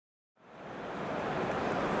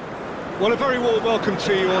Well, a very warm welcome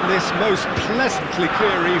to you on this most pleasantly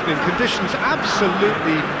clear evening. Conditions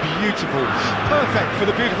absolutely beautiful. Perfect for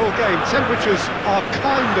the beautiful game. Temperatures are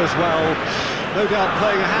kind as well. No doubt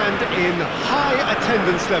playing a hand in high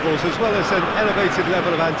attendance levels as well as an elevated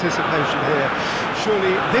level of anticipation here.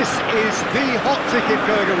 Surely this is the hot ticket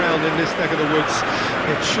going around in this neck of the woods.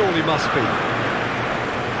 It surely must be.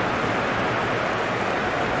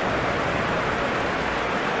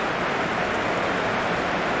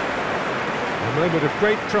 A moment of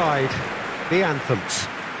great pride, the anthems.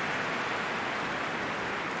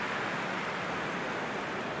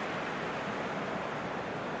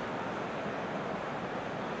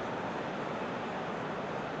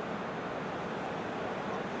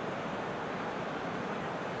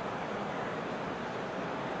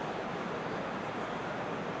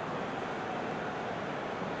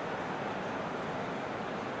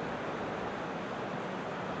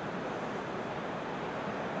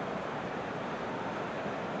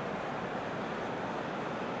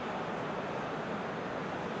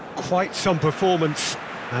 Quite some performance,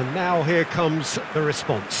 and now here comes the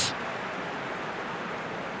response.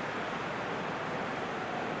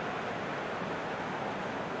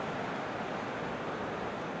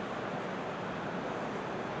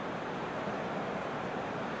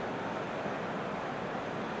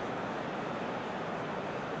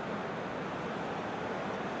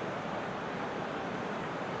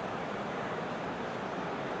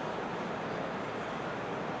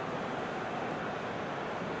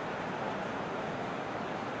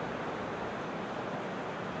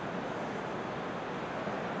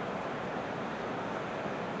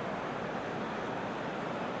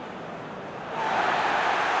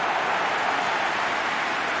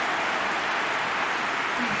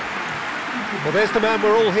 Well, there's the man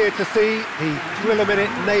we're all here to see, the thriller-minute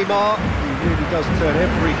Neymar. He really does turn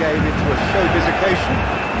every game into a showbiz occasion.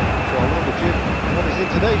 So I wonder, Jim, what is in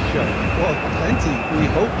today's show? Well, plenty, we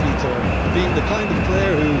hope, Peter. Being the kind of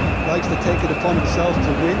player who likes to take it upon himself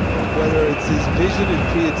to win, whether it's his vision and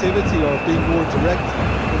creativity or being more direct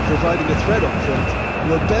and providing a threat up front,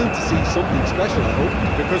 we're bound to see something special, I hope.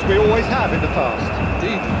 Because we always have in the past.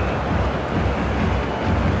 Indeed.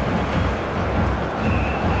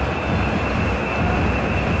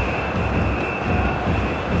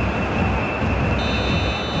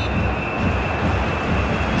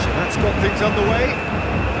 Got things underway.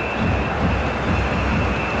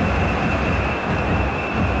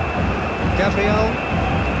 Gabriel.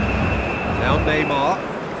 Now Neymar.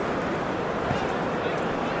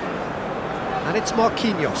 And it's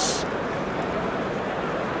Marquinhos.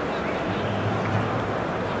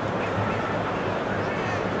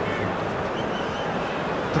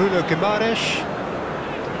 Bruno Guimaraes.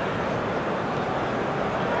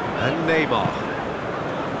 And Neymar.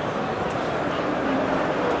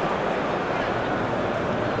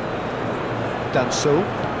 Danso,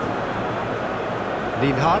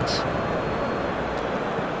 Linhart,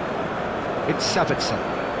 it's Sabitzer,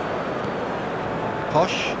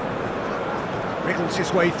 Posh, wriggles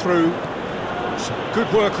his way through, some good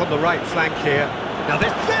work on the right flank here, now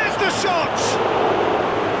there's the shot!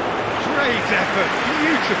 Great effort,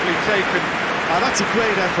 beautifully taken. That's a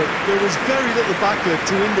great effort, there was very little backlift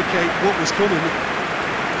to indicate what was coming.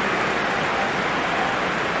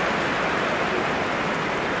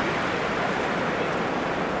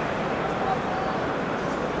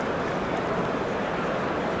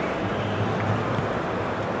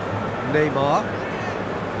 Neymar.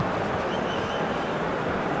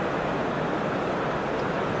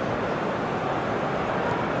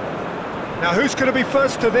 Now who's going to be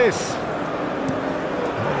first to this?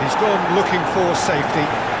 And he's gone looking for safety.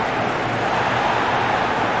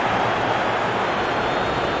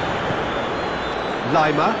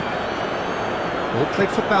 Lima. Ball played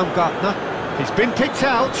for Baumgartner. He's been picked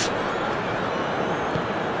out.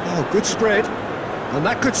 Oh, good spread. And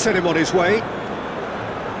that could set him on his way.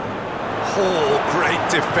 Oh, great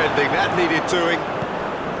defending, that needed doing.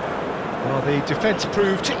 Well, the defence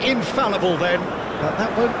proved infallible then, but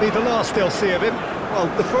that won't be the last they'll see of him. Well,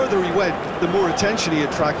 the further he went, the more attention he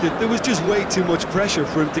attracted. There was just way too much pressure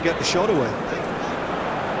for him to get the shot away.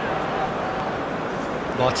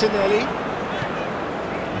 Martinelli.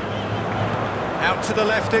 Out to the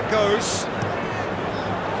left it goes.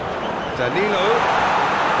 Danilo.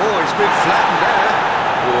 Oh, he's been flattened there.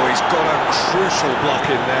 Oh, he's got a crucial block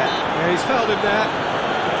in there. Yeah, he's fouled him there.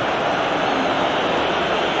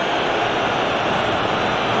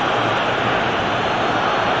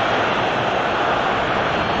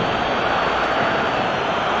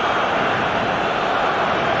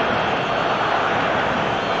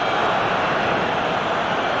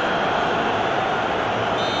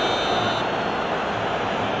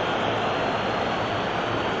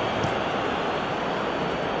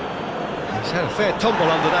 He's had a fair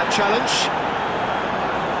tumble under that challenge.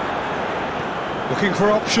 Looking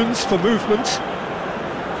for options for movement.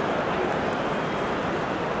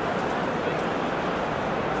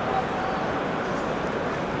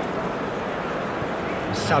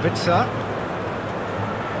 Sabitzer.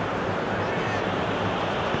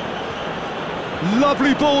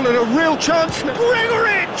 Lovely ball and a real chance.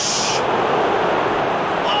 Gregoric!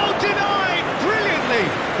 Oh, denied brilliantly.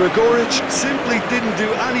 Gregoric simply didn't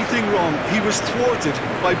do anything wrong. He was thwarted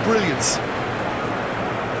by brilliance.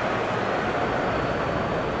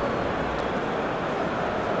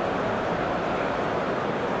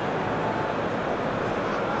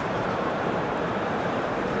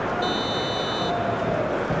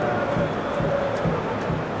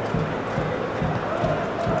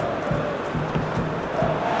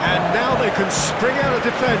 Can spring out of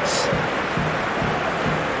defence.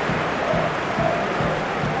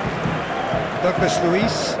 Douglas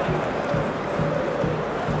Luiz.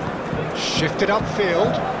 Shifted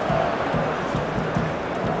upfield.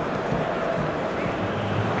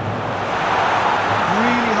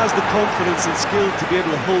 Really has the confidence and skill to be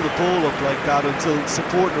able to hold the ball up like that until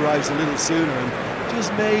support arrives a little sooner, and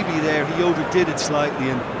just maybe there he overdid it slightly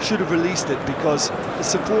and should have released it because the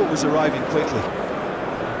support was arriving quickly.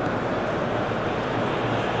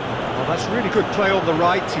 That's really good play on the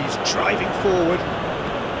right, he's driving forward.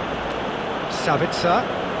 Sabitzer.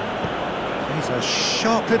 He's a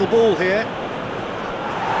sharp little ball here.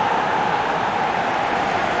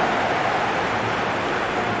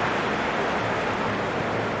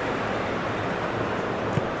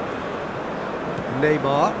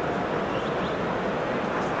 Neymar.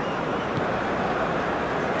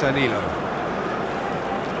 Danilo.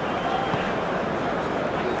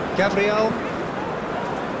 Gabriel.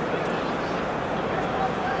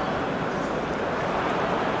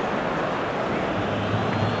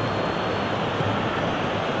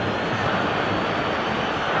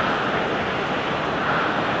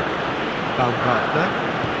 Baumgartner.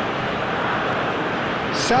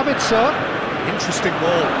 Sabitzer. Interesting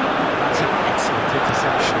ball. That's an excellent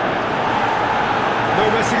interception. No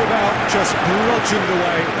messing about, just bludgeoned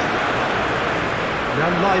away. Now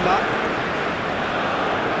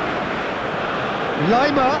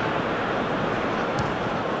Lima.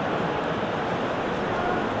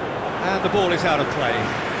 And the ball is out of play.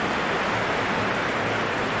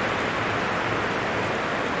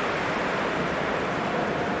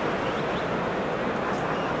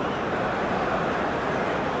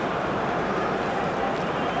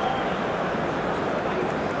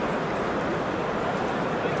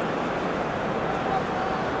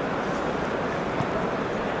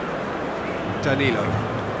 Danilo.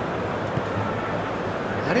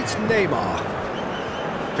 And it's Neymar.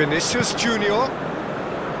 Vinicius Junior.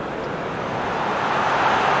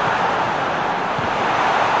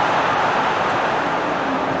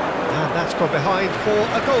 And that's gone behind for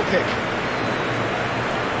a goal kick.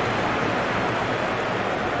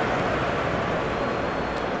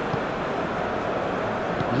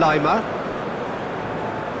 Lima.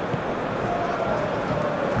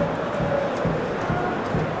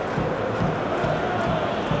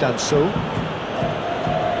 Danso.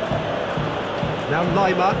 Now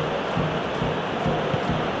Lima.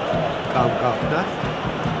 Baumgartner.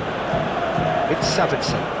 It's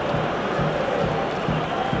Sabitzer.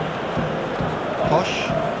 Posh.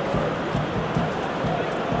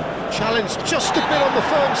 Challenged just a bit on the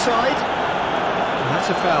firm side. And that's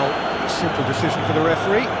a foul. Simple decision for the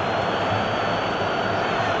referee.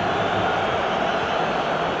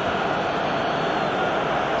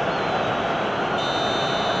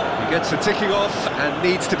 Gets a ticking off and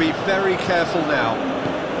needs to be very careful now.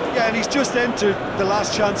 Yeah, and he's just entered the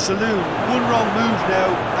last chance saloon. One wrong move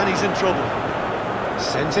now and he's in trouble.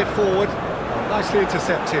 Sends it forward, nicely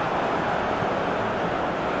intercepted.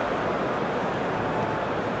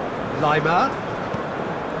 Lima.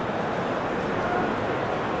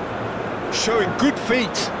 Showing good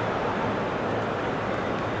feet.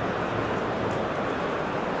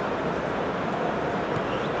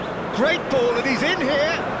 Great ball and he's in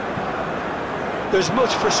here. There's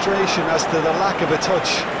much frustration as to the lack of a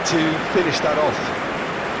touch to finish that off.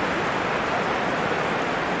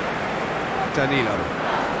 Danilo.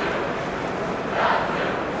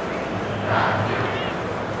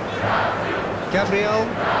 Gabriel.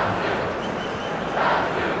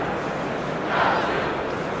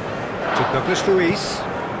 To Douglas Luiz.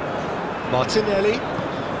 Martinelli.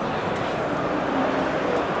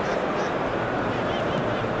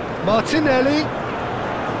 Martinelli.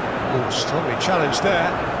 Oh, strongly challenged there.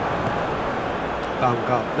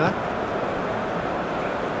 Baumgartner.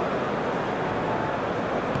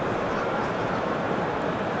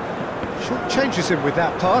 changes him with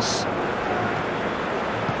that pass.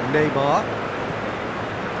 Neymar.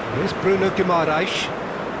 Here's Bruno Guimaraes.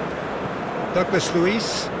 Douglas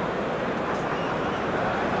Luiz.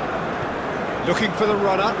 Looking for the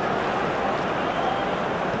runner.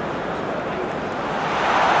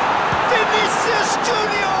 Vinicius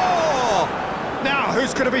Junior! Now,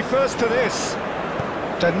 who's going to be first to this?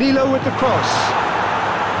 Danilo with the cross.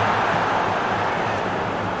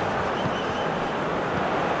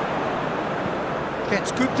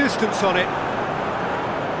 Gets good distance on it.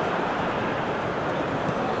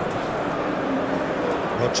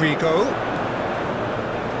 Rodrigo.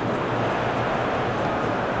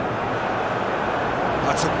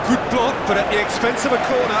 That's a good block, but at the expense of a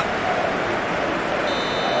corner.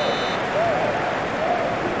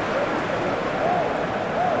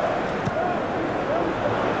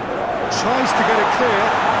 Tries to get it clear.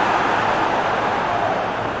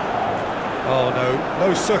 Oh no,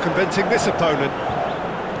 no circumventing this opponent.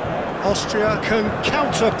 Austria can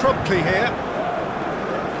counter promptly here.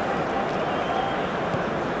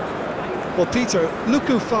 Well, Peter, look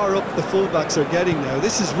how far up the fullbacks are getting now.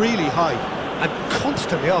 This is really high. And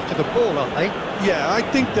constantly after the ball, aren't they? Yeah, I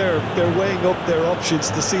think they're weighing up their options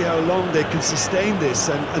to see how long they can sustain this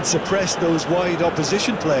and suppress those wide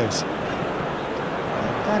opposition players.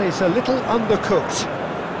 That is a little undercooked.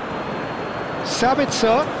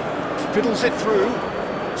 Sabitzer fiddles it through,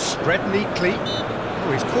 spread neatly.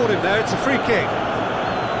 Oh, he's caught him there, it's a free kick.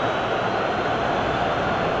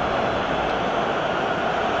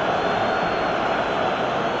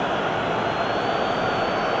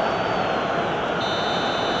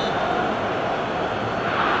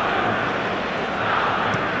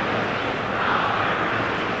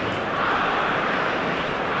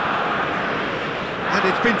 And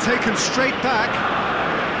it's been taken straight back.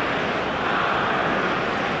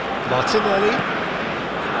 Martinelli.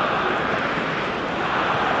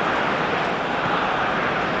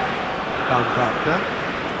 Baumgartner.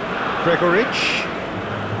 Gregoritsch.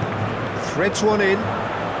 Threads one in.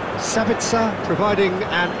 Sabitzer providing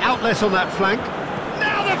an outlet on that flank.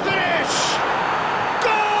 Now the finish!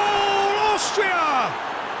 Goal, Austria!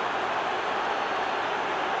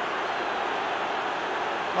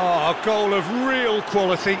 Oh, a goal of real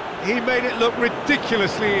quality. He made it look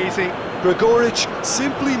ridiculously easy. Gregoritsch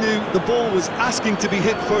simply knew the ball was asking to be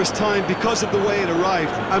hit first time because of the way it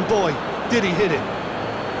arrived. And boy, did he hit it.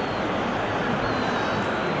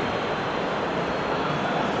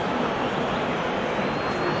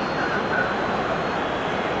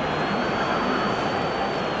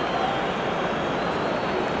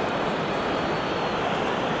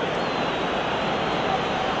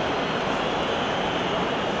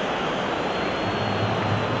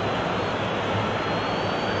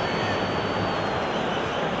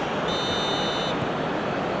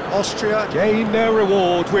 Austria gain their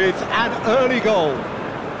reward with an early goal.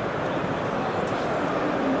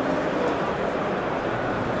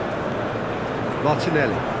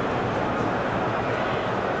 Martinelli.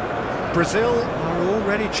 Brazil are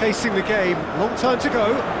already chasing the game. Long time to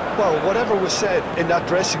go. Well, whatever was said in that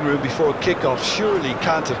dressing room before kickoff surely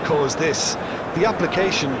can't have caused this. The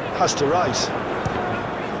application has to rise.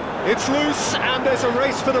 It's loose and there's a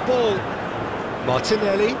race for the ball.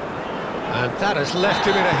 Martinelli. And that has left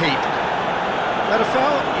him in a heap. That a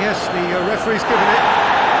foul? Yes, the referee's given it.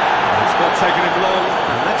 It's not taken him long,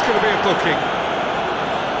 and that's going to be a booking.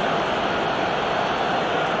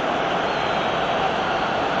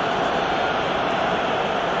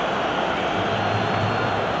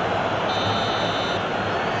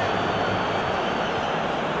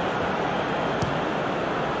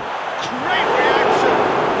 Great reaction!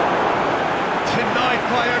 Denied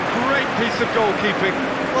by a great piece of goalkeeping.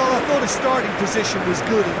 Well, I thought his starting position was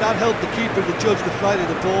good, and that helped the keeper to judge the flight of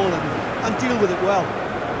the ball and deal with it well.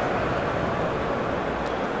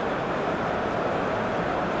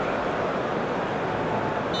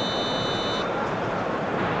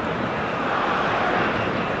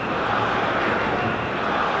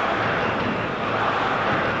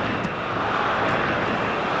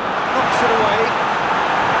 Knocks it away.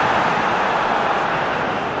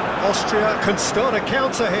 Austria can start a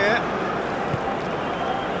counter here.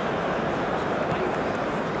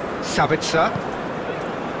 Sabitzer.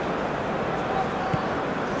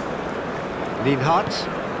 Lienhardt.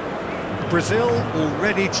 Brazil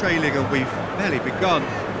already trailing and we've barely begun.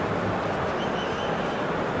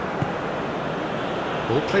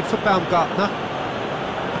 Ball played for Baumgartner.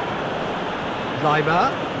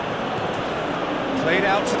 Neymar. Played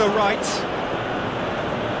out to the right.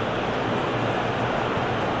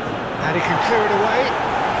 And he can clear it away.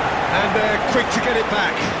 And they're quick to get it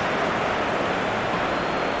back.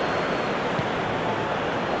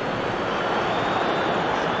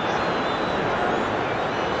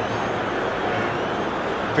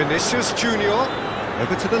 Vinicius Junior,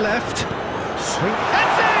 over to the left. Swing,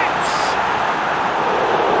 that's it!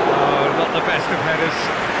 Oh, not the best of headers.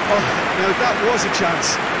 Oh, no, that was a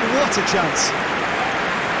chance. What a chance.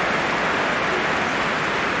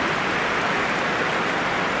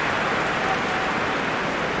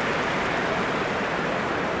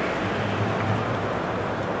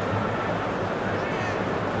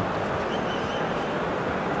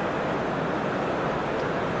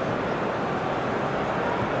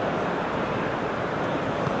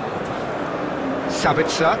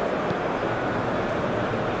 Sabitzer.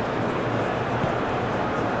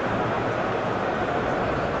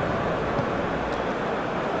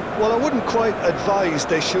 Well, I wouldn't quite advise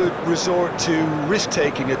they should resort to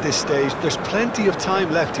risk-taking at this stage. There's plenty of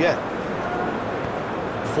time left yet.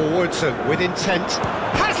 Forwards and with intent.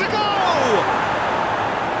 Has a goal!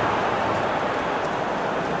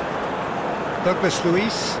 Douglas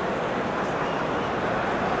Luiz.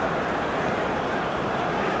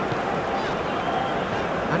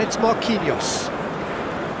 And it's Marquinhos.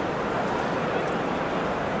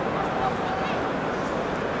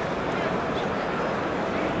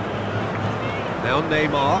 Now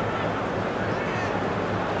Neymar.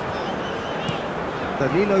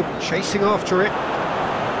 Danilo chasing after it.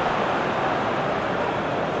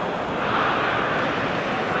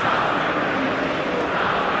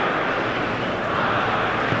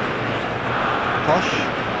 Posh.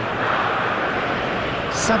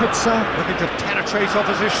 Sabitzer looking to penetrate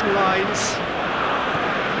opposition lines.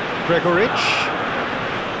 Gregoritsch.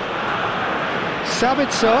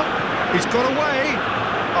 Sabitzer, he's got away.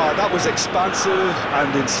 Oh, that was expansive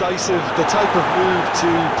and incisive, the type of move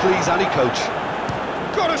to please any coach.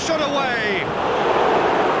 Got a shot away.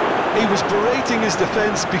 He was berating his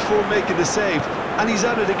defence before making the save, and he's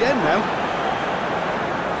at it again now.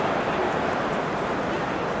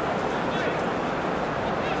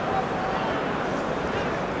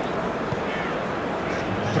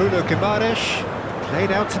 Bruno Guimaraes,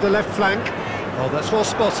 played out to the left flank. Oh, that's well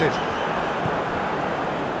spotted.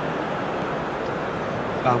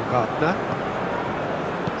 Baumgartner.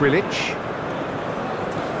 Grilic.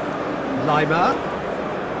 Neymar.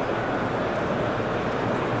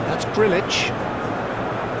 That's Grilic.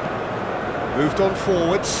 Moved on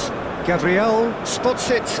forwards. Gabriel spots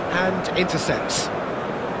it and intercepts.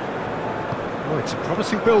 Oh, it's a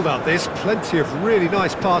promising build-up, this. Plenty of really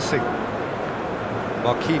nice passing.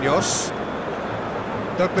 Marquinhos.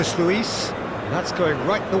 Douglas Luiz. That's going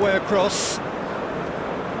right the way across.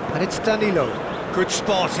 And it's Danilo. Good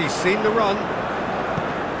spot, he's seen the run.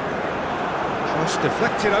 Cross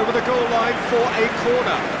deflected over the goal line for a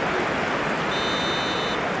corner.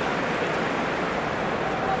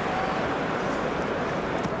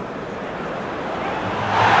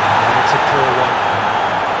 And it's a poor one.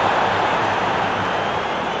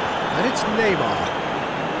 And it's Neymar.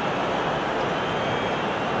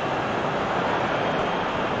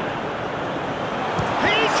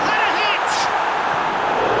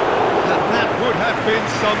 Been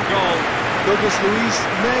some goal. Douglas Luiz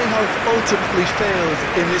may have ultimately failed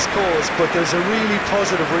in his cause, but there's a really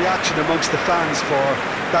positive reaction amongst the fans for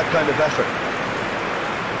that kind of effort.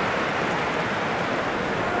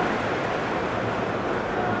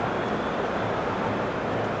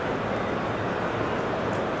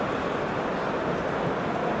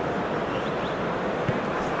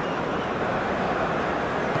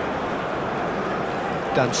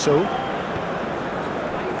 Danso.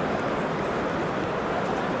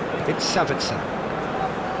 It's Sabitzer.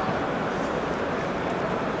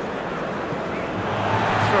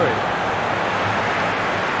 Through it.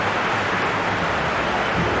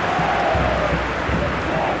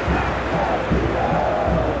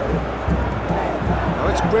 Now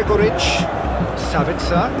it's Gregoritsch.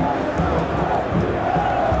 Sabitzer.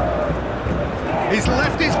 He's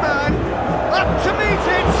left his man. Up to meet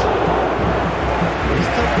it. He's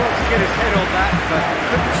done well to get his head on that, but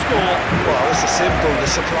couldn't score. Well, this is simple. The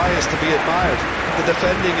supply is to be admired. The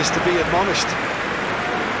defending is to be admonished.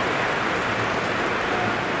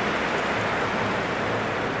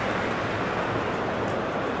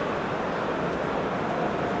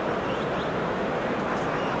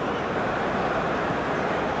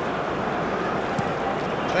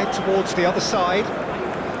 Played towards the other side.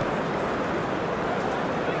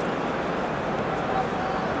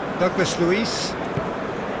 Douglas Luiz.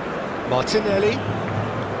 Martinelli.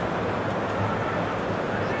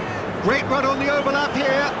 Great run on the overlap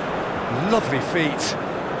here. Lovely feet.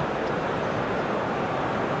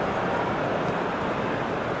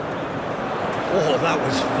 Oh, that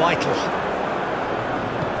was vital.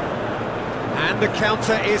 And the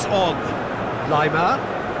counter is on. Neymar.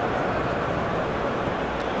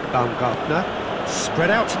 Baumgartner,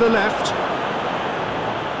 spread out to the left.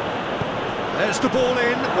 There's the ball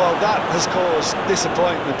in. Well, that has caused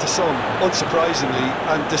disappointment to some, unsurprisingly,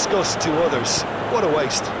 and disgust to others. What a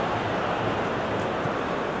waste.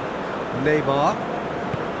 Neymar.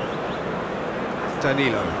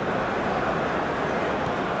 Danilo.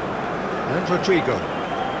 And Rodrigo.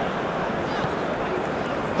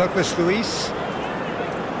 Douglas Luiz.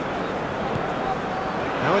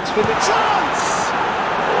 Now it's finished. Chance!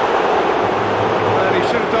 Well, he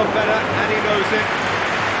should have done better, and he knows it.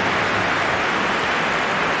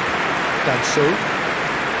 Danso.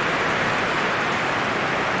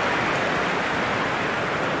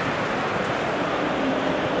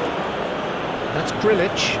 That's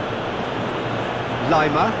Grilic.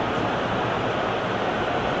 Lima.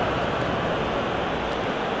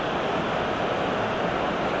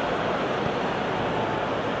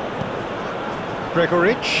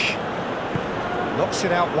 Gregoric. Knocks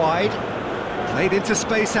it out wide. Played into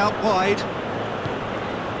space out wide.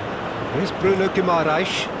 Here's Bruno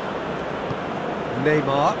Guimaraes.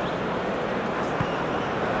 Neymar.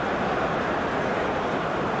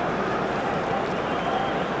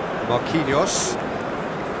 Marquinhos.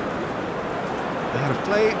 Out of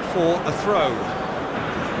play for a throw.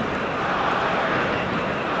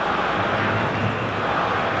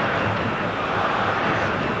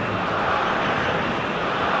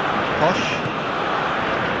 Posh.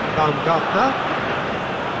 Baumgartner.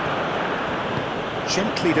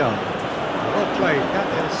 Gently done. Well played, that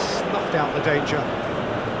has snuffed out the danger.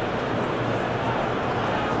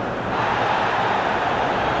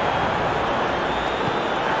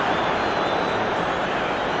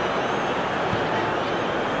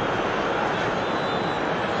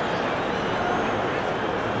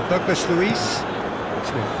 Douglas Luiz. It's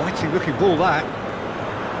an inviting looking ball, that.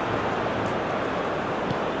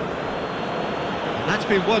 And that's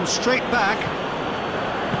been won straight back.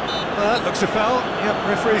 Looks a foul. Yep,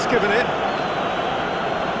 referee's given it.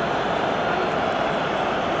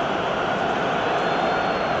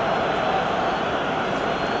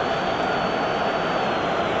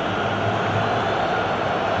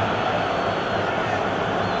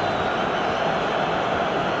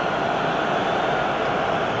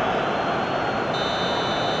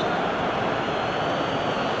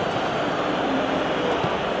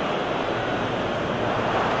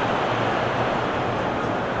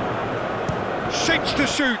 Shapes to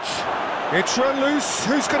shoot. It's run loose.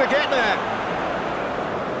 Who's going to get there?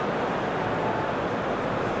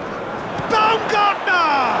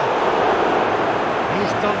 Baumgartner!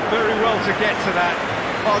 He's done very well to get to that.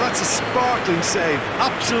 Oh, that's a sparkling save.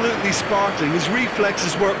 Absolutely sparkling. His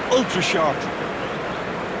reflexes were ultra sharp.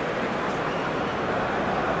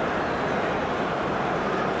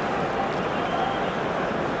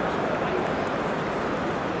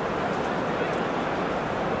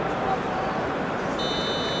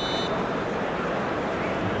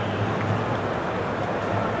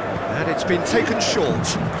 And it's been taken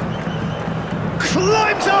short.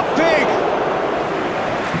 Climbs up big!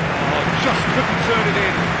 Oh, just couldn't turn it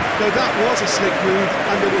in. Now that was a slick move,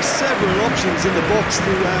 and there were several options in the box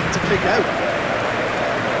to pick out.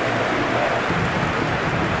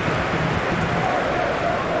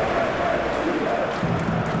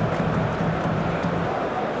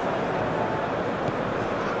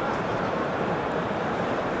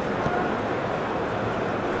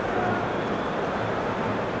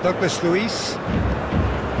 Douglas Luiz.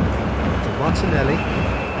 To Martinelli.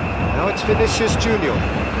 Now it's Vinicius Junior.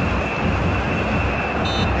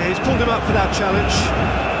 Yeah, he's pulled him up for that challenge.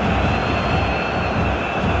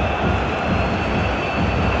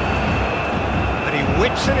 And he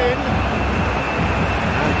whips it in.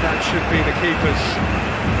 And that should be the keeper's.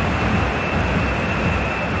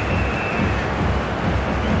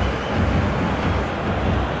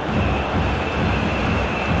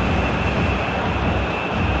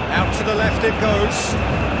 To the left it goes.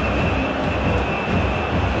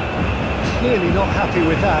 Clearly not happy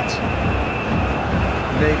with that.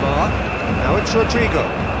 Neymar. Now it's Rodrigo.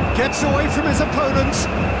 Gets away from his opponent.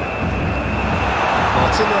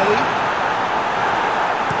 Martinelli.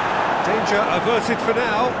 Danger averted for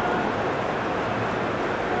now.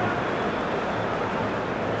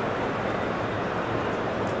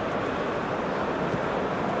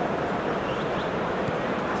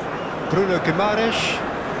 Bruno Guimaraes.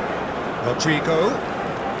 Rodrigo.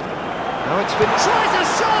 Now it's been tries a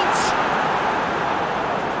shot!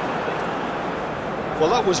 Well,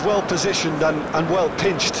 that was well positioned and well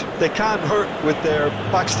pinched. They can't hurt with their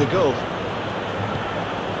backs to goal.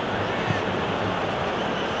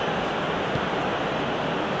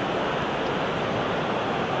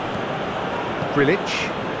 Grilic.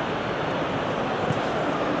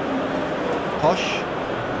 Posh.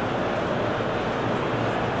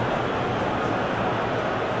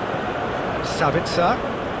 Sabitzer.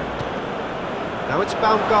 Now it's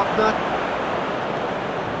Baumgartner.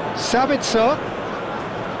 Sabitzer.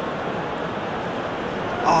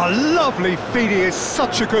 Oh, lovely feed, he is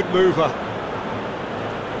such a good mover.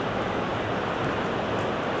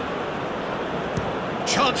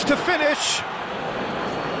 Chance to finish.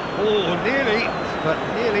 Oh, nearly, but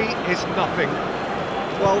nearly is nothing.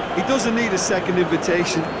 Well, he doesn't need a second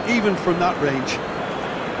invitation, even from that range.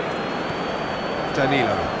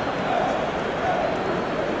 Danilo.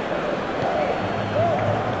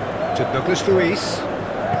 To Douglas Luiz.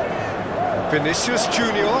 Vinicius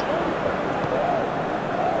Junior.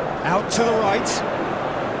 Out to the right.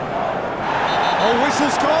 Oh,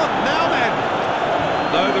 whistle's gone, now then!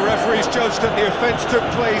 No, the referee's judged that the offence took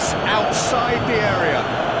place outside the area.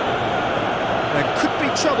 There could be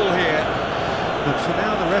trouble here, but for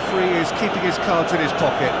now the referee is keeping his cards in his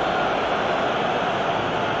pocket.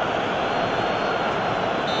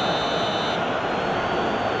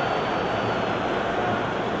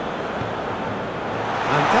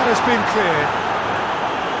 And that has been cleared.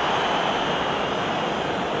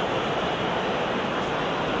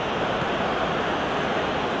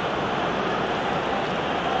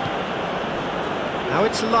 Now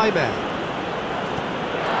it's Neymar.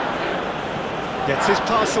 Gets his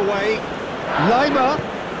pass away. Neymar.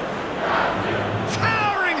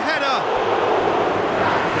 Towering header!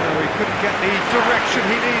 No, he couldn't get the direction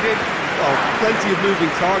he needed. Well, plenty of moving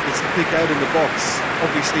targets to pick out in the box.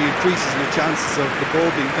 Obviously increases your chances of the ball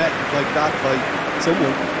being met like that by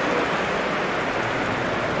someone.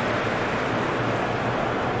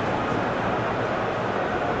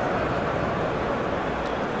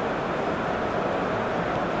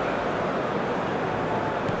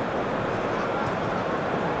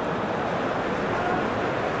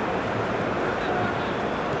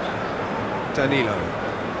 Danilo.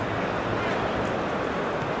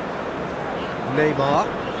 Neymar.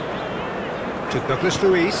 To Douglas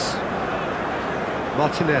Luiz.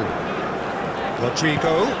 Martinelli.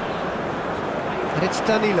 Rodrigo. And it's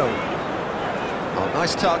Danilo. Oh,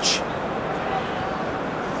 nice touch.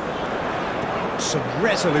 Some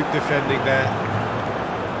resolute defending there.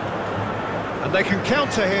 And they can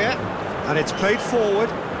counter here. And it's played forward.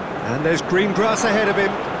 And there's green grass ahead of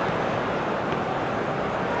him.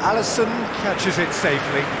 Alisson catches it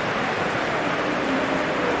safely.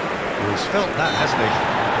 He's felt that, hasn't he?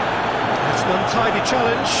 That's an untidy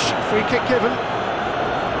challenge. Free kick given.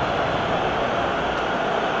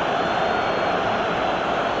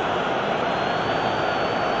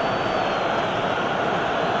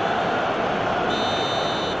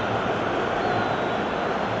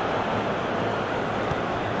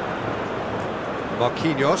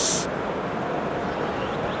 Marquinhos.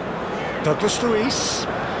 Douglas Luiz.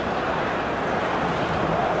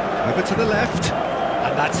 Over to the left,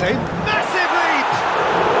 and that's a massive leap!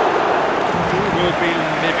 He will be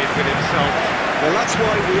livid with himself. Well, that's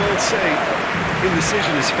why we all say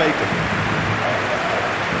indecision is fatal.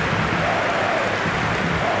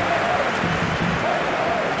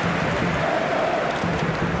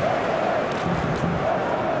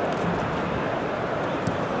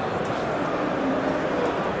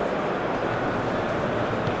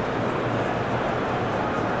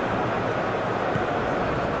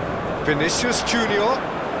 Vinicius Junior.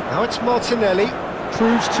 Now it's Martinelli.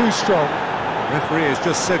 Proves too strong. Referee has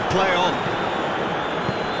just said play on.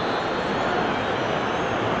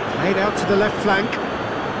 Played out to the left flank.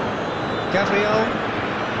 Gabriel.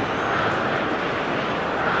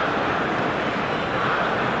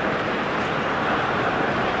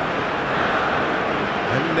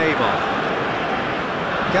 And Neymar.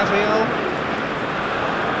 Gabriel.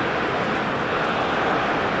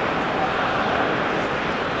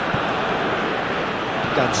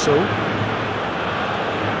 Danso.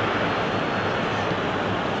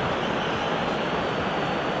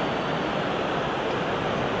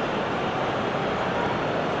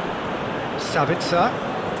 Sabitzer.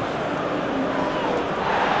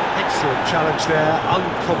 Excellent challenge there,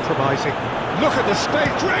 uncompromising. Look at the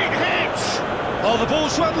space, great hit! Oh, the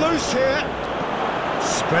ball's run loose here.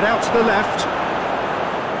 Spread out to the left.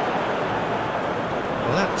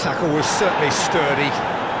 Well, that tackle was certainly sturdy.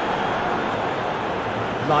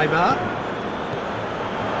 Neymar.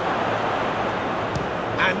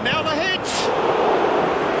 And now the hit!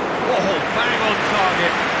 Oh, bang on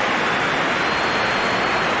target.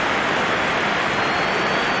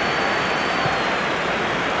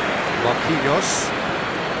 Marquinhos.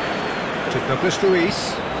 To Douglas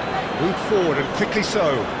Luiz. Move forward and quickly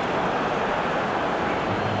so.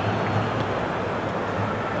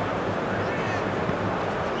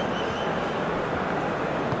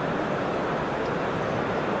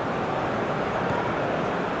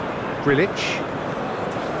 Grilic.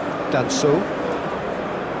 Danso.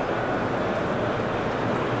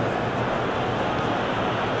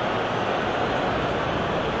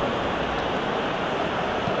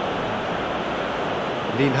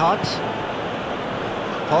 Lienhardt.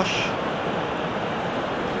 Posch.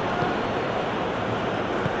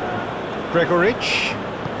 Gregoric.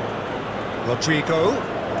 Rodrigo.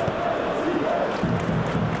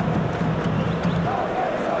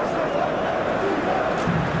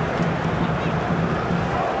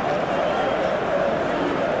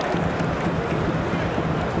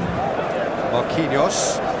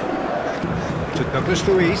 Marquinhos. To Douglas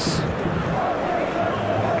Luiz.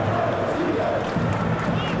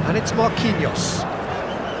 And it's Marquinhos.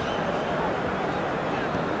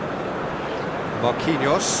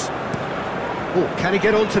 Marquinhos. Oh, can he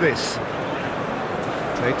get onto this?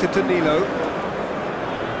 Played to Danilo.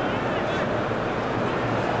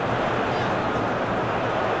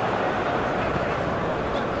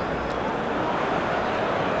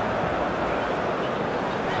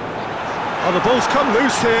 Oh, the ball's come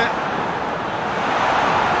loose here.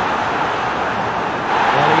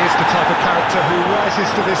 Well, he is the type of character who rises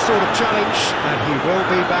to this sort of challenge, and he will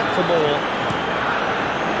be back for more.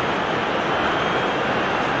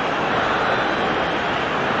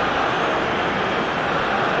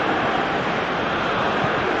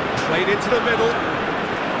 Played into the middle,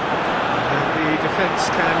 and the defence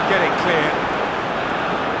can get it clear.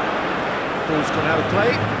 Ball's gone out of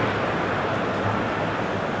play.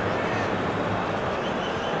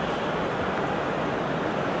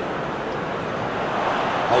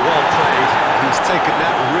 Oh, well played. He's taken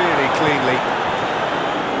that really cleanly.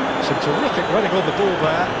 Some terrific running on the ball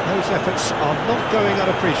there. Those efforts are not going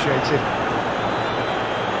unappreciated.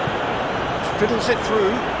 Fiddles it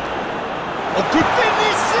through. Oh, good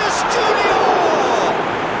Vinicius Junior!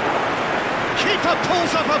 Keeper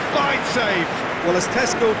pulls up a fine save. Well, as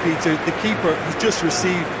tests go, Peter, the keeper has just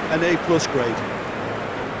received an A+ grade.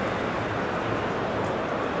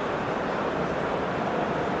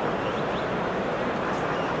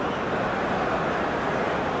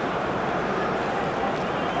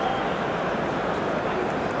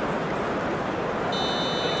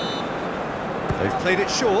 They've played it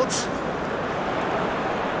short.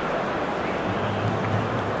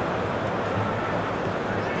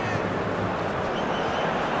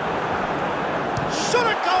 Shot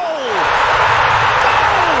a goal!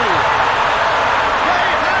 Goal! They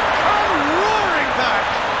have come roaring back.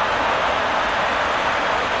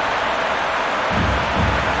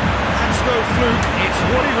 That's no fluke, it's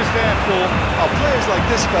what he was there for. Oh, players like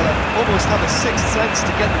this fella almost have a sixth sense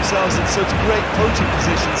to get themselves in such great coaching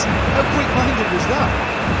positions. How quick-minded was that?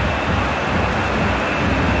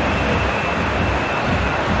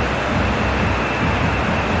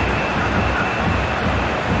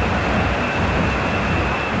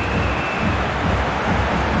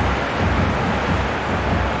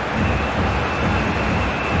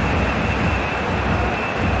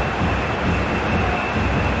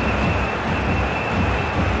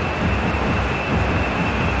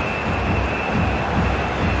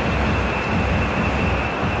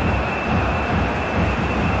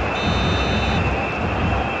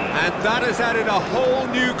 That has added a whole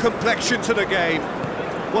new complexion to the game.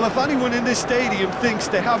 Well, if anyone in this stadium thinks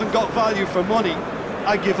they haven't got value for money,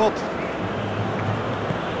 I give up.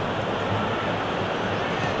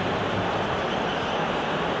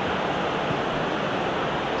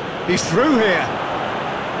 He's through here.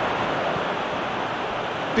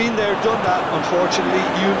 Been there, done that, unfortunately.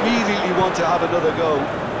 You immediately want to have another go.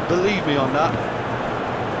 Believe me on that.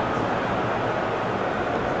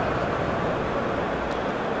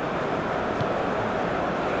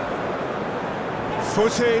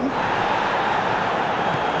 Foot in.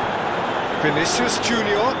 Vinicius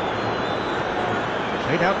Junior.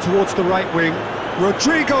 Played out towards the right wing.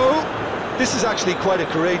 Rodrigo. This is actually quite a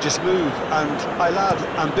courageous move, and I'll add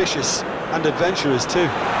ambitious and adventurous too.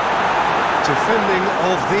 Defending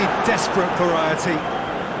of the desperate variety.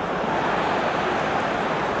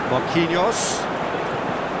 Marquinhos.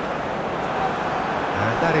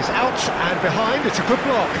 And that is out and behind. It's a good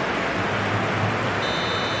block.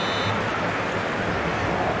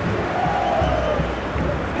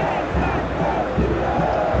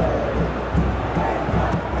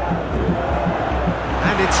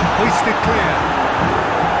 It's hoisted clear.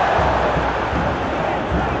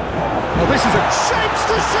 Oh, this is a chance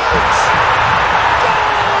to shoot!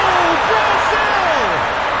 Goal, Brazil!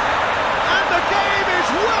 And the game is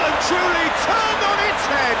well and truly turned on its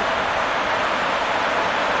head.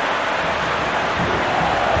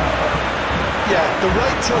 Yeah, the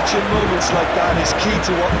right touch in moments like that is key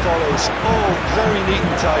to what follows. Oh, very neat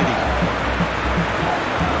and tidy.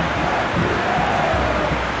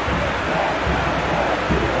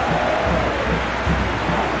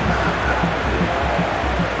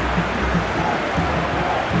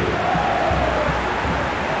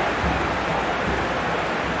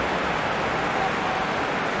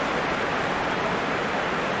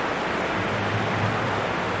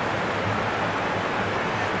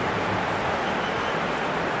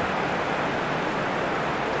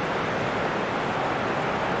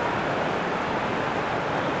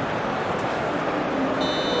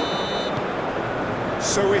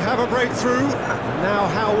 So we have a breakthrough, and now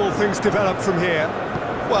how will things develop from here?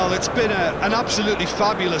 Well, it's been an absolutely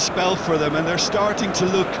fabulous spell for them, and they're starting to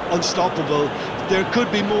look unstoppable. There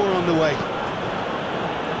could be more on the way.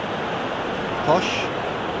 Posh.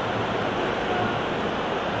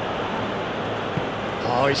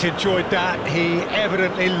 Oh, he's enjoyed that. He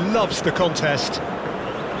evidently loves the contest.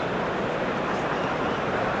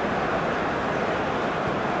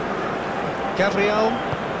 Gabriel.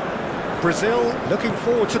 Brazil looking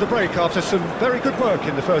forward to the break after some very good work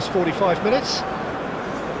in the first 45 minutes.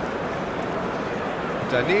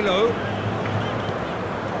 Danilo.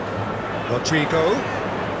 Rodrigo.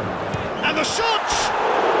 And the shot!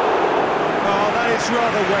 Oh, that is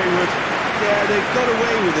rather wayward. Yeah, they got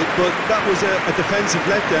away with it, but that was a defensive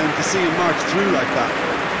letdown to see him march through like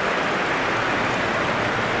that.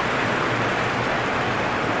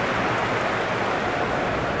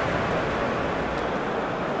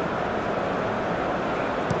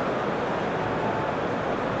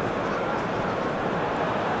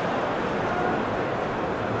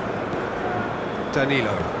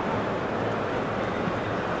 Danilo.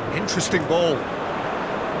 Interesting ball.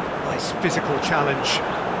 Nice physical challenge.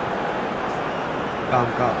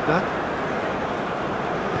 Baumgartner.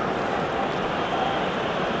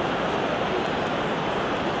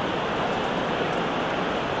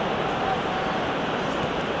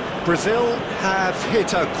 Brazil have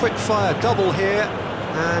hit a quick-fire double here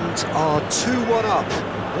and are 2-1 up.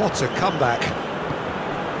 What a comeback.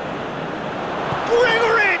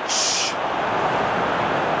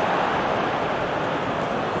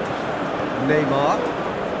 Neymar.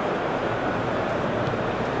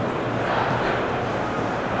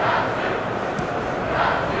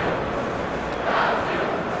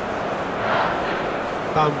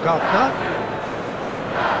 Baumgartner.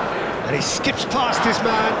 And he skips past his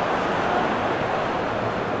man.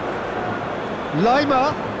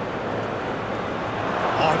 Neymar.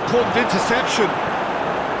 Oh, important interception.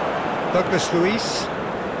 Douglas Luiz.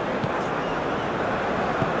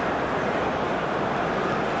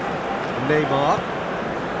 Neymar,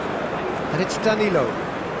 and it's Danilo.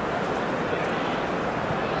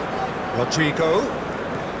 Rodrigo.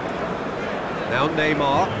 Now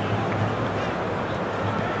Neymar.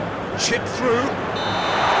 Chip through.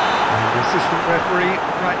 And the assistant referee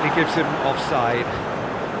rightly gives him offside.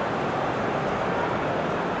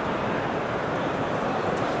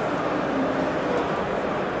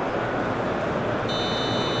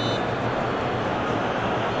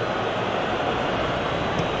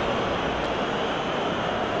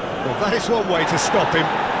 That is one way to stop him.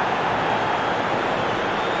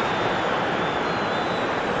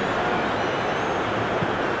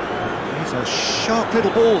 He's a sharp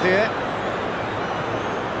little ball here.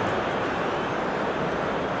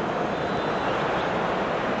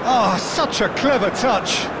 Oh, such a clever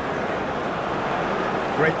touch.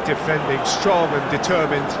 Great defending, strong and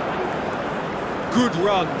determined. Good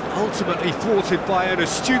run, ultimately thwarted by an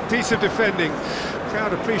astute piece of defending.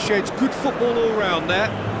 Crowd appreciates good football all round there.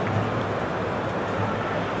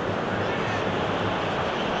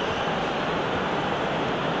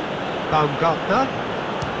 Baumgartner.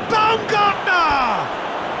 Baumgartner!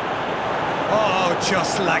 Oh,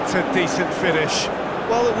 just lacked a decent finish.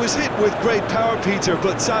 Well, it was hit with great power, Peter,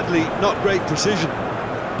 but sadly, not great precision.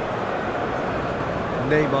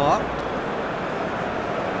 Neymar.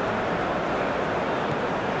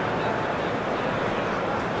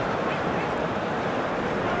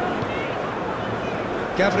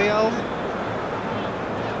 Gabriel.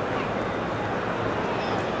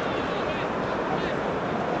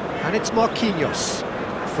 And it's Marquinhos.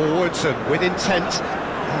 Forwards and with intent.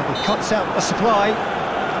 And he cuts out the supply.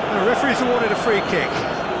 And the referee's awarded a free kick.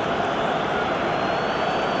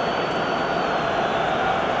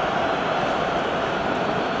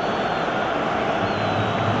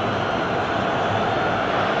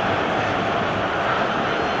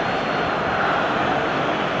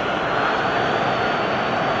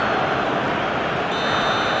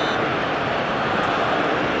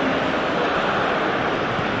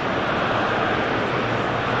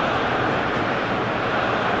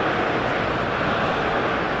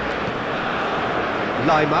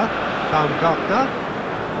 Neymar, Baumgartner.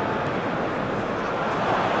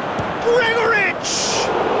 Gregoritsch!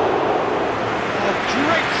 Oh,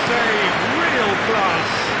 great save, real class.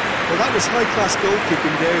 Well, that was high-class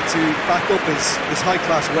goalkeeping there to back up his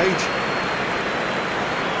high-class wage.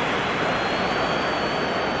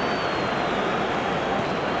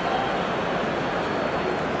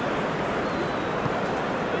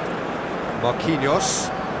 Marquinhos.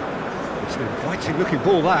 It's an inviting looking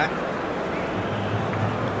ball, that.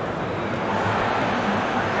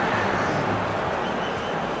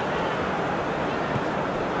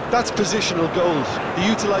 That's positional goals, the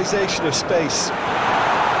utilisation of space.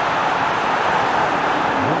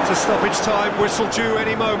 Not to stoppage time, whistle due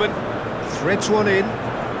any moment. Threads one in.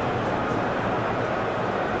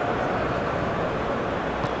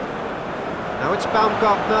 Now it's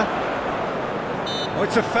Baumgartner. Oh,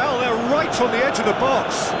 it's a foul there, right on the edge of the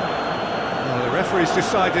box. Oh, the referee's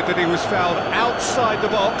decided that he was fouled outside the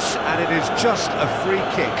box, and it is just a free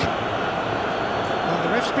kick. Well, the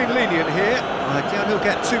ref's been lenient here. I doubt he'll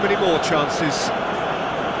get too many more chances.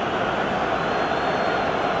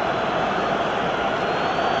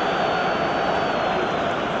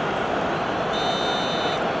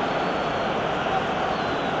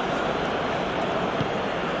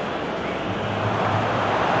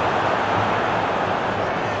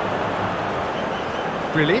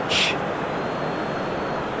 Grealish.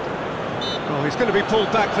 Oh, he's going to be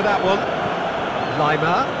pulled back for that one.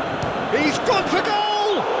 Neymar. He's gone for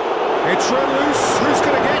goal! It's run loose. Who's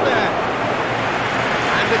going to get there?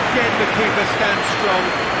 And again the keeper stands strong.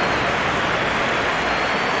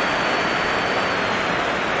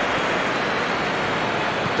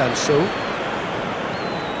 Done so.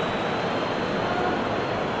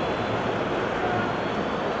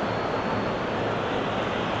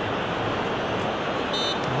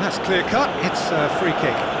 That's clear cut, it's a free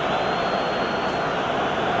kick.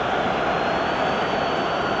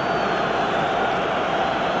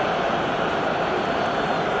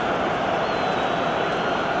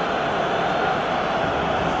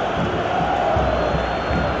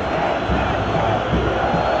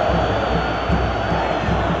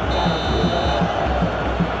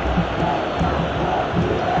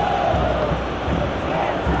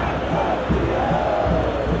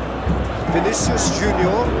 Vinicius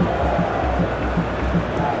Junior.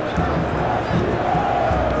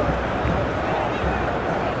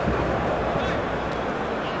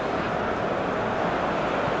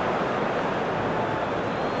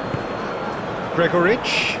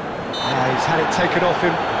 Gregoritsch. He's had it taken off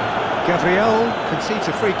him. Gabriel concedes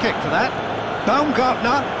a free kick for that.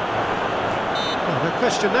 Baumgartner. Oh, no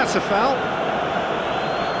question, that's a foul.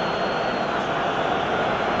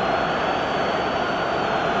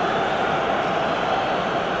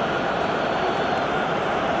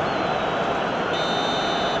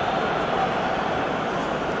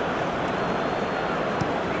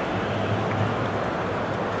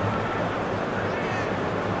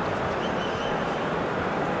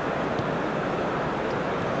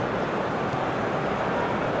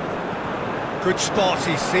 Good spot,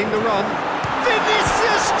 he's seen the run.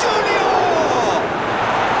 Vinicius Junior!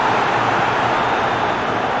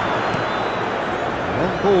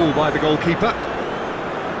 Long ball by the goalkeeper.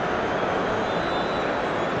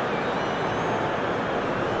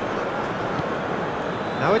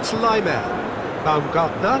 Now it's Neymar.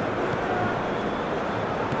 Baumgartner.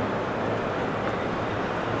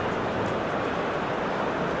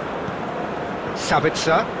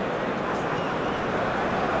 Sabitzer.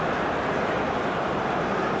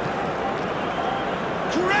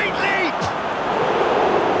 Great leap!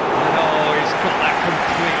 No, he's got that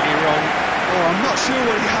completely wrong. Oh, I'm not sure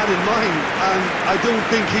what he had in mind, and I don't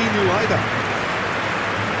think he knew either.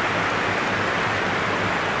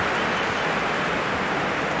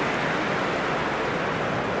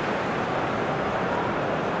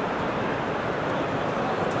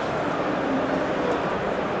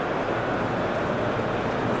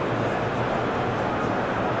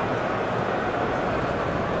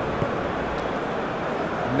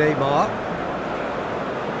 Neymar.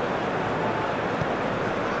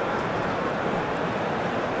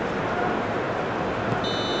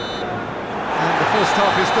 And the first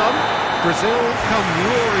half is done. Brazil come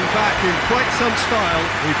roaring back in quite some style.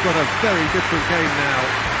 We've got a very different game now.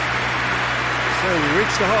 So we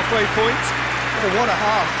reach the halfway point. Oh, what a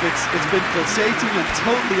half. It's been pulsating and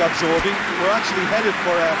totally absorbing. We're actually headed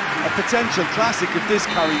for a potential classic if this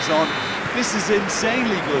carries on. This is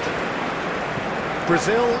insanely good.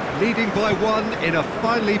 Brazil leading by one in a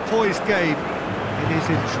finely poised game. It is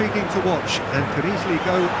intriguing to watch and could easily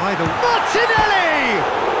go either. Martinelli!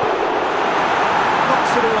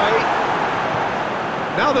 Knocks it away.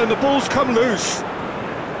 Now then, the ball's come loose.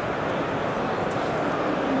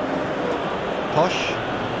 Posh.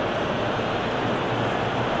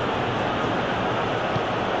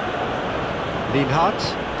 Lienhardt.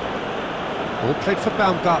 Ball played for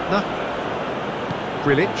Baumgartner.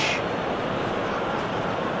 Grilic.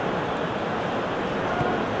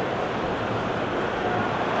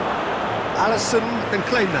 Alisson can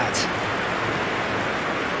claim that.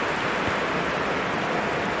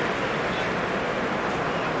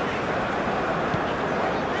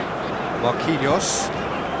 Marquinhos.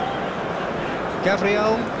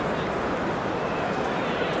 Gabriel.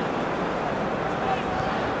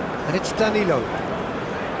 And it's Danilo.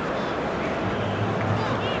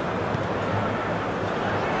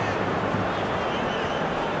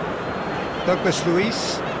 Douglas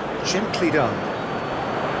Luiz, gently done.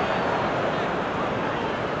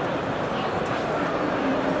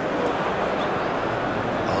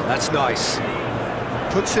 Oh, that's nice.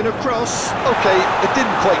 Puts in a cross. Okay, it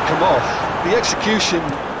didn't quite come off. The execution,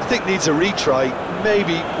 I think, needs a retry,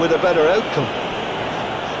 maybe with a better outcome.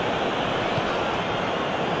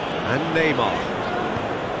 And Neymar.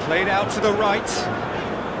 Played out to the right.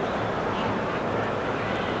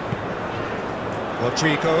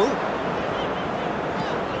 Rodrigo.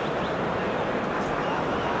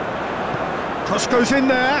 Cross goes in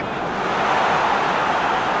there.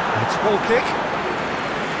 It's a goal kick.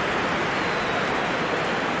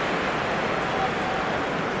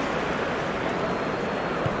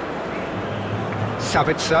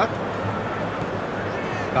 Sabitzer.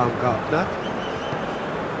 Baumgartner.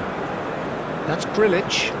 That's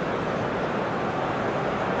Grilic.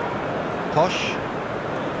 Posh.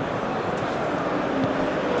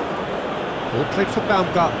 All played for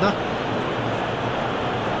Baumgartner.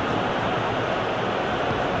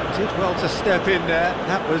 Did well to step in there.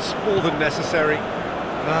 That was more than necessary.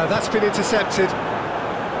 That's been intercepted.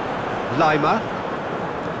 Lima.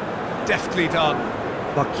 Deftly done.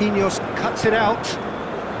 Marquinhos cuts it out.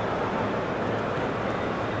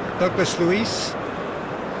 Douglas Luiz.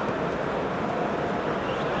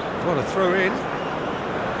 What a throw in.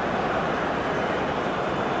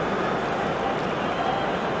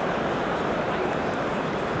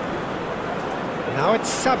 Now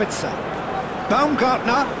it's Sabitzer.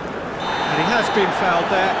 Baumgartner. And he has been fouled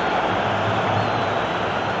there.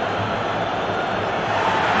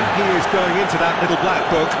 And he is going into that little black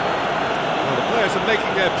book. Well, the players are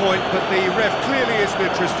making their point, but the ref clearly isn't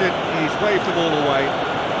interested. He's waved them all away.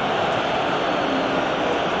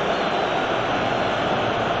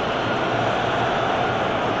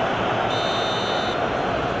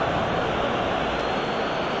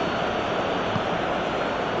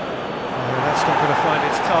 That's not going to find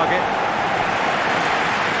its target.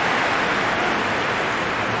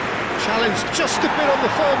 Challenge just a bit on the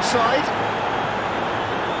firm side.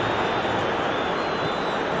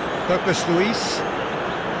 Douglas Luiz.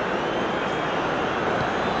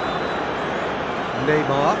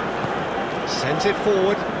 Neymar. Sends it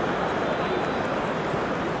forward.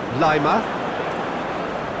 Lima.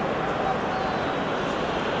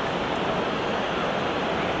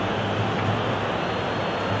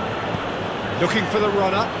 Looking for the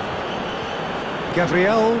runner.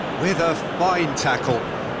 Gabriel with a fine tackle.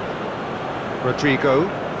 Rodrigo.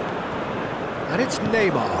 And it's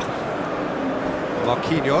Neymar.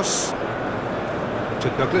 Marquinhos. To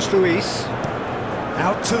Douglas Luiz.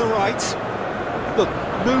 Out to the right. Look,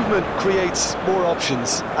 movement creates more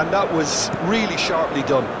options, and that was really sharply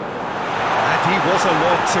done. And he was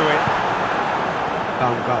alert to it.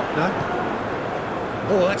 Baumgartner.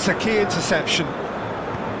 Oh, that's a key interception.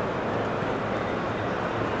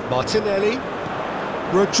 Martinelli.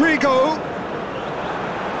 Rodrigo.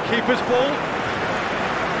 Keeper's ball.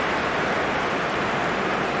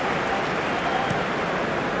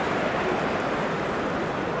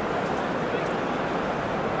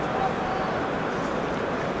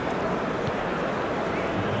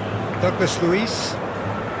 Douglas Luiz.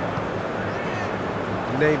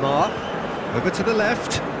 Neymar. Over to the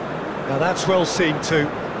left. Now that's well seen too.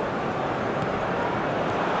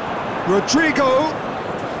 Rodrigo.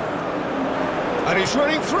 And he's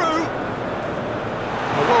running through.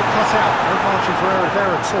 Well cut out, no margin for error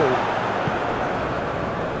there at all.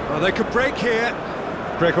 Well, they could break here.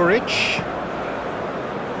 Gregoric.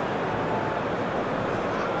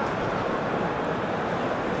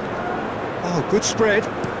 Oh, good spread.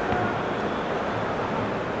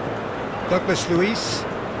 Douglas Luiz.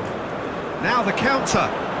 Now the counter.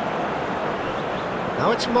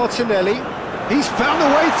 Now it's Martinelli. He's found a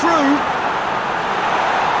way through.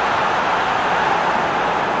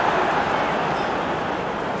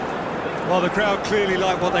 Well, the crowd clearly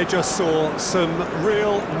like what they just saw. Some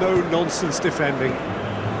real no-nonsense defending.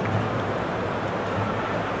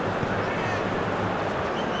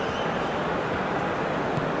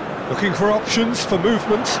 Looking for options for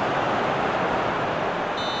movement.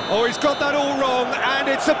 Oh, he's got that all wrong, and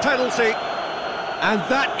it's a penalty. And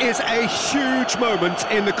that is a huge moment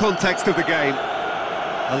in the context of the game.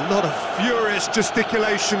 A lot of furious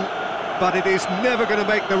gesticulation, but it is never going to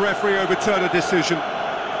make the referee overturn a decision.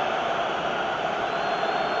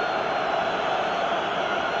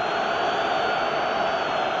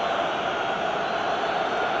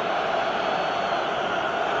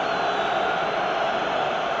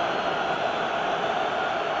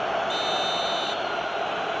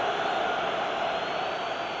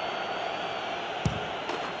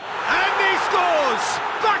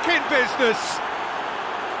 Back in business.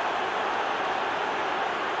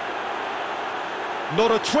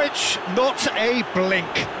 Not a twitch, not a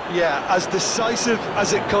blink. Yeah, as decisive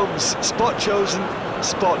as it comes. Spot chosen,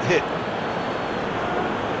 spot hit.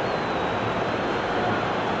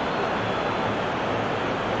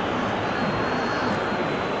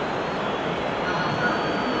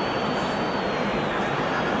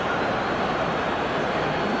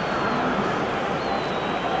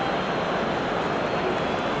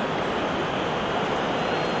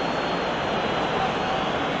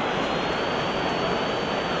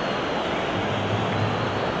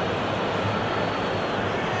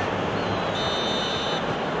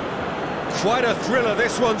 Quite a thriller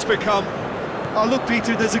this one's become. Oh, look,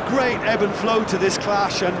 Peter, there's a great ebb and flow to this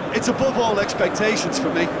clash, and it's above all expectations for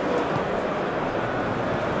me.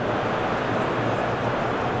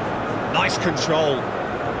 Nice control.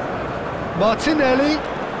 Martinelli.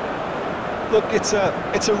 Look, it's a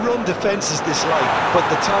run defence is disliked, but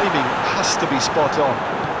the timing has to be spot on.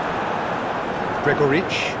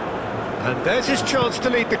 Gregoric. And there's his chance to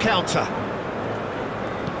lead the counter.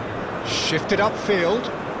 Shifted upfield.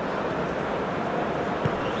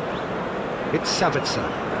 It's Savitzer.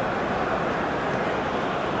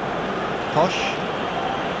 Posh.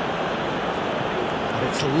 And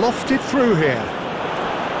it's lofted through here.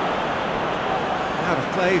 Out of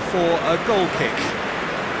play for a goal kick.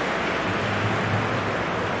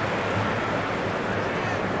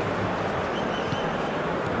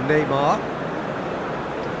 Neymar.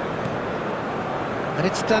 And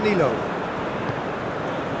it's Danilo.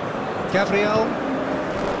 Gabriel.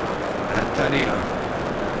 And Danilo.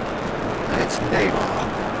 And it's Neymar.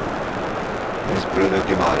 There's Bruno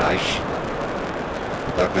Guimaraes.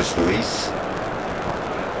 Douglas Luiz.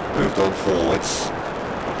 Moved on forwards.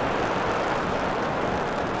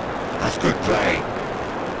 That's good play.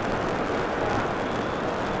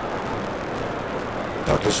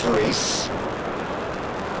 Douglas Luiz.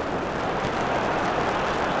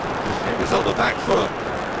 Fingers on the back foot.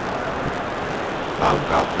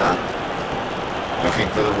 Baumgartner. Looking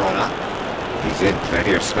for the runner. He's in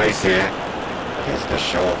plenty of space here. Gets to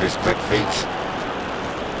show off his quick feet.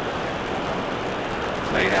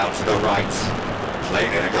 Played out to the right. Played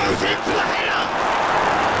it and goes in for the header.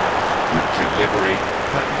 Good delivery,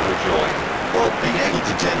 but no joy. Well, being able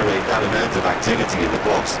to generate that amount of activity in the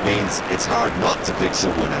box means it's hard not to pick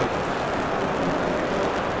someone out.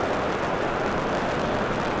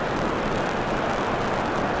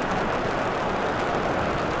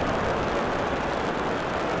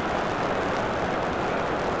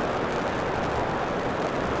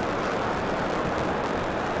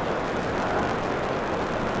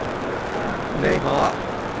 Neymar.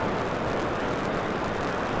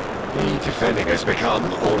 The defending has become,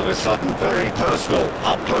 all of a sudden, very personal,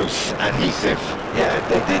 up close, adhesive. Yeah,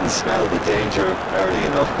 they didn't smell the danger early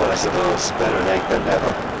enough, but I suppose better late than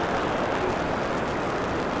never.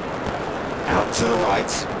 Out to the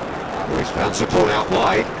right. Oh, he's found support out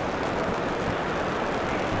wide.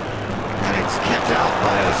 And it's kept out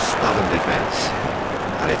by a stubborn defence.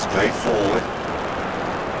 And it's played forward.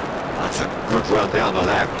 That's a good run down the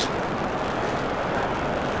left.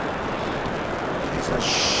 A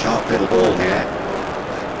sharp little ball here.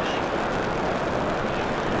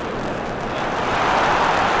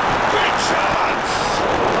 Great chance!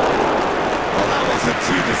 Well, that wasn't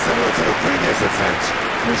too dissimilar to the previous attempt.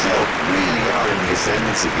 Brazil really are in the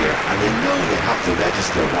ascendancy here, and they know they have to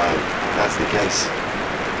register while that's the case.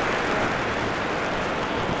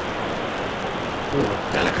 Ooh,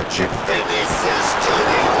 delicate chip. Vinicius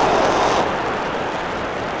Junior!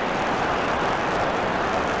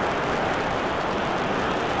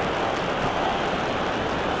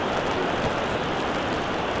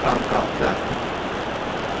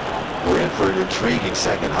 We're in for an intriguing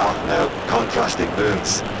second half now. Contrasting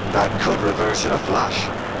moods that could reverse in a flash.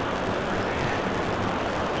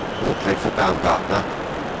 Ball played for Baumgartner.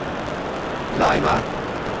 Neymar.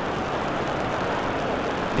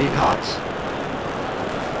 Lienhardt.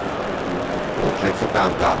 Ball played for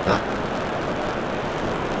Baumgartner.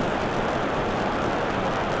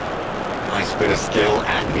 Nice bit of skill,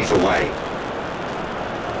 and he's away.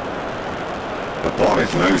 The ball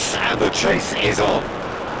is loose, and the chase is on.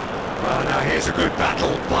 Well, now here's a good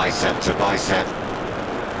battle, bicep to bicep.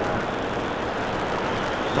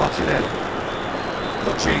 Martinelli.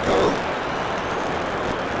 Rodrigo.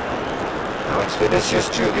 Now it's Vinicius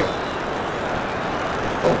Junior.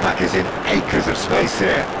 Fullback is in acres of space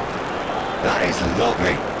here. That is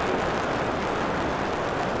lovely.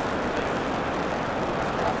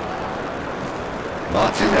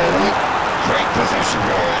 Martinelli. Great possession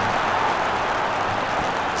here.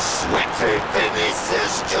 Sweaty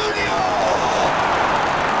Vinicius Junior.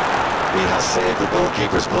 He has saved the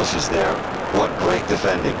goalkeeper's blushes there. What great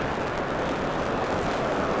defending.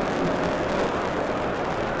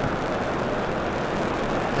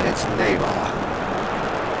 And it's Neymar.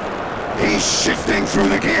 He's shifting through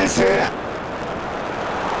the gears here.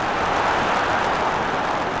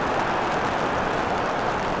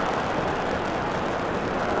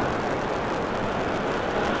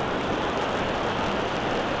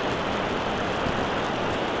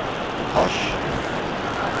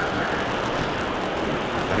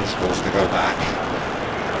 And he's forced to go back.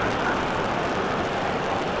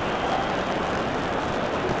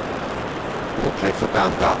 Ball played for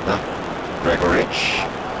Baumgartner. Gregoritsch.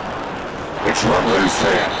 It's run loose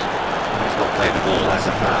here. He's not played the ball as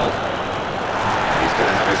a foul. He's going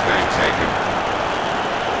to have his man taken.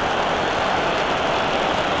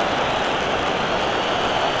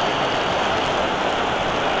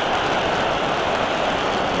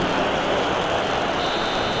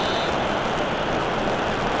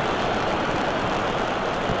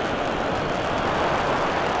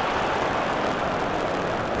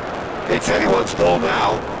 It's anyone's ball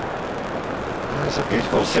now. There's a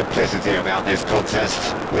beautiful simplicity about this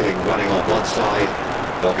contest. Winning running on one side,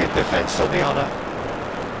 dogged defence on the other.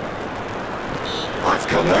 Oh, it's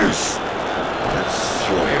come loose. That's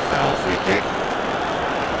surely a foul free kick.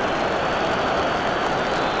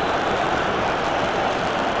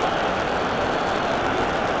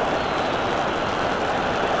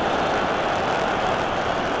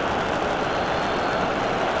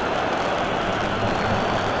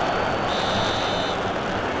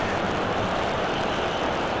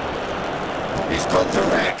 He's gone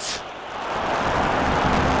direct.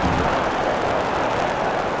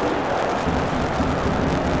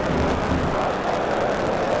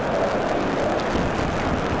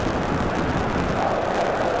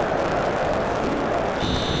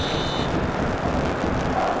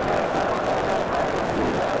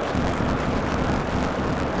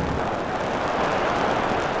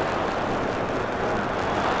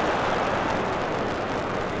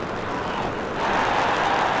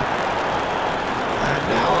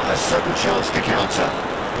 A sudden chance to counter.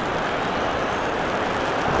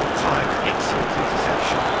 All-time excellent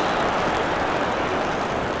interception.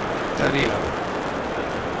 Danilo.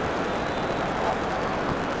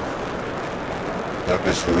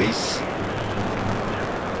 Douglas Luiz.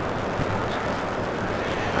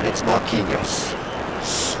 And it's Marquinhos.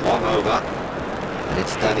 Swung over. And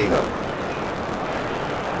it's Danilo.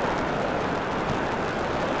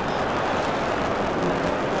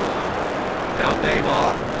 Now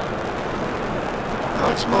Neymar. Now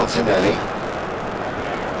it's Martinelli.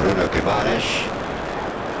 Bruno Guimaraes.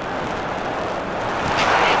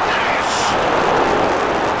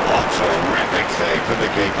 What a terrific save from the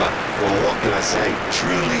keeper. Well, what can I say?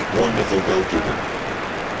 Truly wonderful goalkeeper.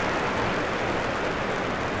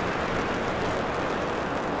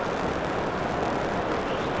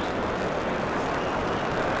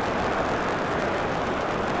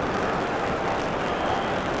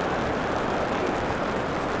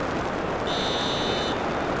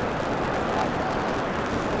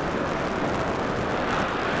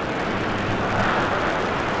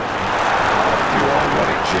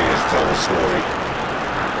 Tell the story.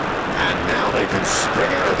 And now they can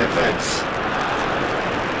spring out of defence.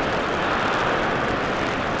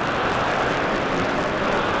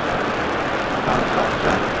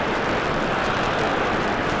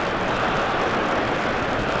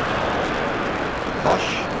 Bosch.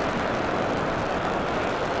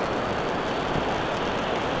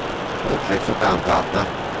 Ball played for Baumgartner.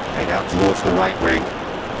 Head out towards the right wing.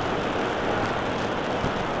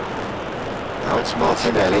 Now it's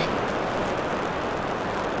Martinelli.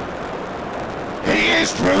 He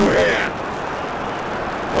is through here.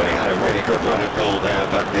 Well, he had a really good run at goal there,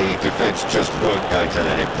 but the defence just weren't going to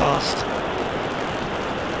let him past.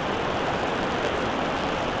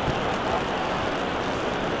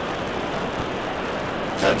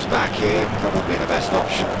 Turns back here, probably the best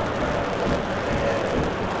option.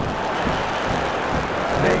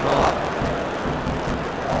 Neymar.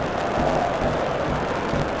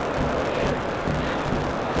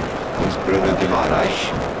 Here's Bruno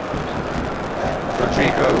Guimaraes.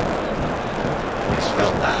 Rodrigo. He's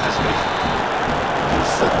felt that, hasn't he?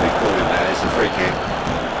 He's suddenly caught him there. It's a free kick.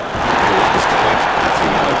 What was coming? That's a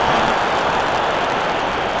yellow card.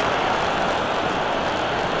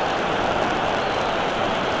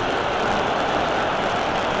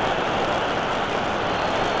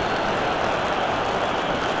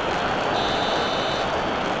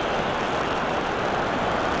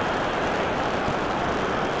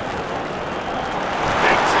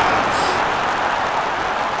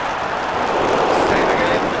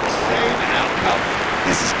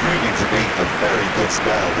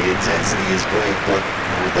 Spell. The intensity is great, but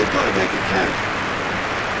they've got to make it count.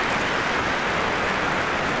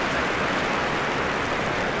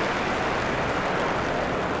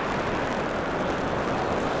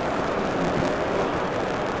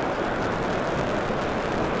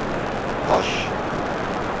 Posh.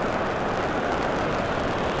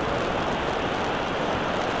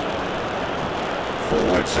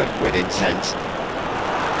 Forwards and with intent.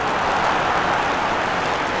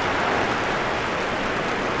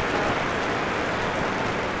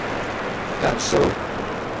 So,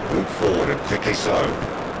 move forward and quickly so.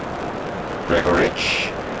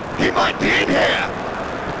 Gregorich, he might be in here!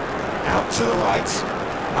 Out to the right.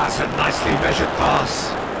 That's a nicely measured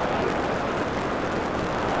pass.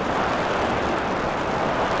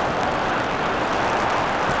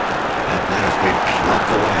 And that has been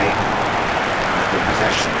plucked away. Good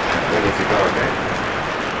possession and ready to go again.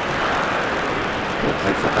 Good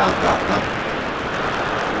play for Baumgartner.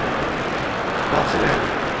 Martinelli.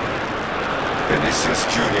 Vinicius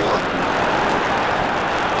Junior.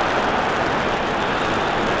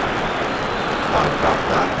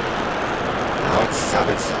 Baumgartner. Now it's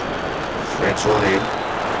Sabitzer. Threads one in.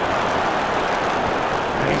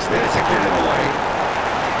 And he's there to get it away.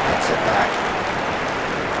 Gets it back.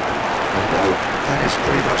 Oh no, that is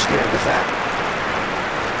pretty much the end of that.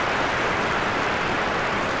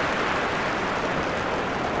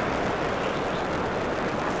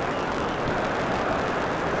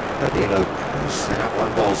 Danilo has set up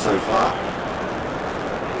one ball so far.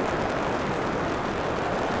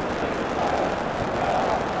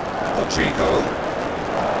 Rodrigo.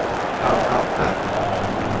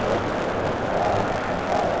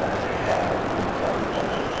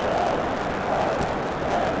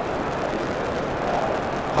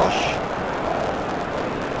 Posh.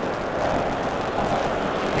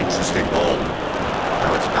 Interesting ball.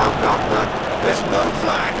 Now it's Baumgartner. There's no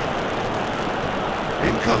flag.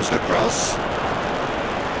 In comes the cross.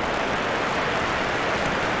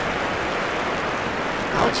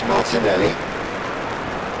 Now it's Martinelli.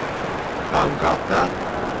 Baumgartner.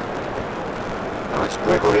 Now it's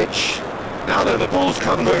Gregorich. Now then the ball's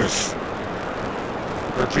come loose.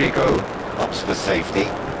 Rodrigo opts for safety.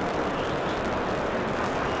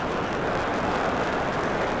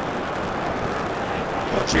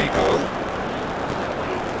 Rodrigo.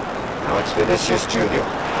 Now it's Vinicius Junior.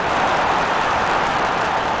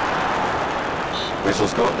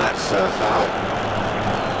 Whistle's got that foul.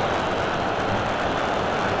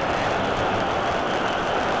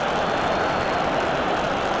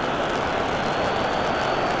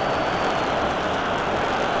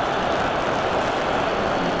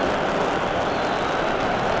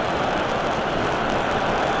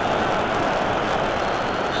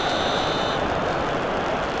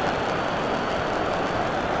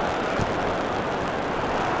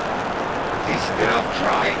 Decent enough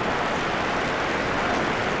try.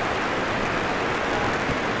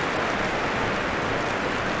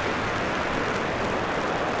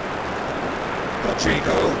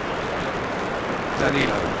 Rodrigo.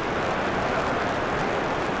 Danilo.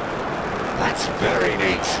 That's very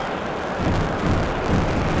neat.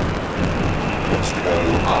 Wants to go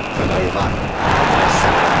up and over. Nice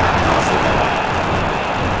pass away.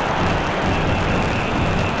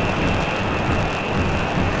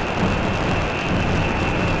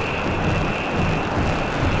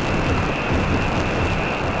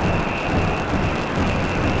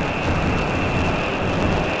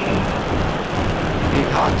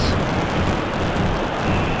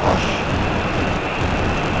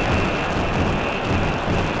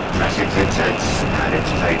 Pressing's intense and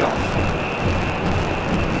it's paid off.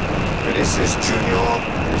 Vinicius Junior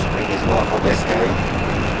has made his mark on this game.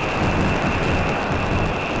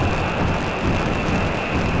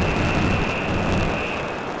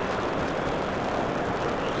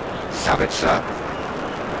 Sabitzer.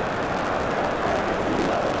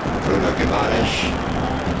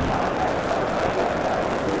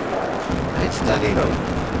 It's Danilo.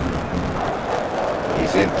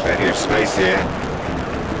 He's in plenty of space here.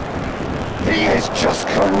 He is just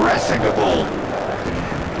caressing the ball.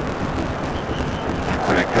 Back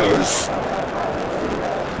when it goes.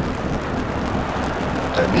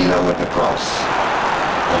 Danilo with the cross.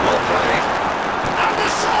 Well played. And the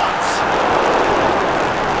shot!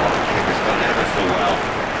 The keeper's done ever so well.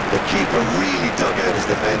 The keeper really dug out his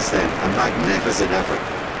defence then. A magnificent effort.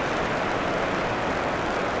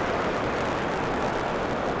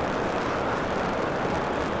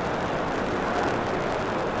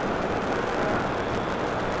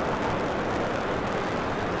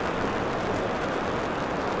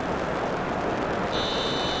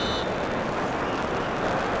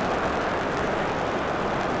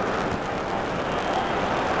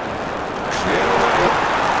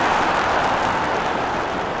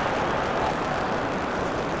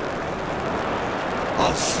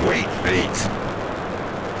 Oh, sweet feet.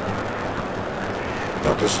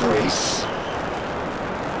 Dr. Stories.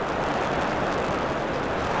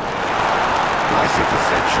 Nice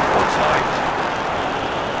interception, one time.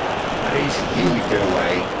 And he's heaved it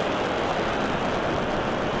away.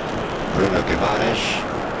 Bruno Gimares.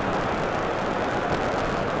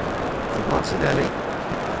 For Martinelli.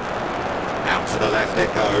 Out to the left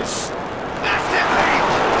it goes. Massive lead!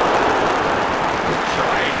 Good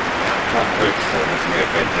try. Good service may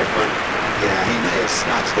have been different. Yeah, he may have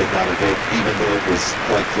snatched it that a bit, even though it was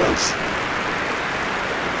quite close.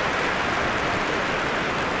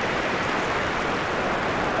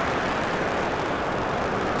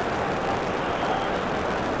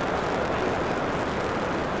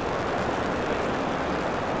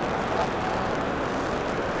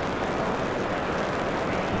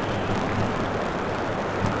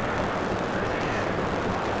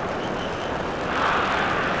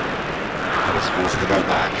 Forced to go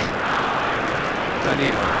back.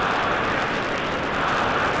 Danilo.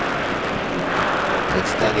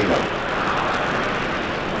 It's Danilo.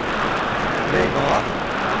 Neymar.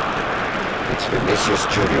 It's Vinicius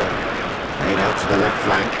Junior. Playing out to the left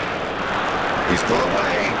flank. He's got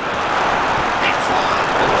away. It's on.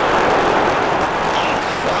 Oh,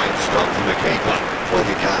 fine stop from the keeper. Well,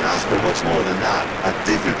 you can't ask for much more than that. A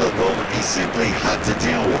difficult moment he simply had to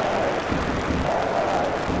deal with.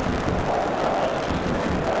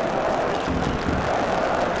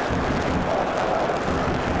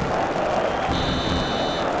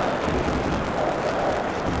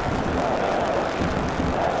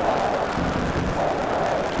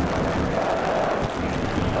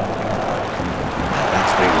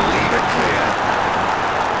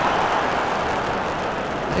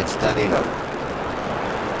 It's Danilo.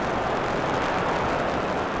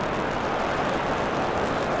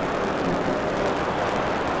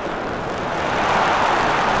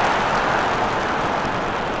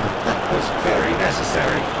 That was very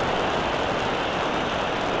necessary.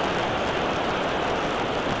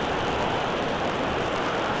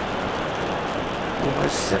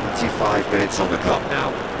 Almost 75 minutes on the clock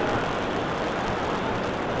now.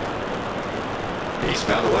 He's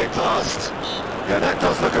found a way past. Yeah, that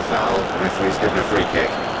does look a foul. Referee's given a free kick.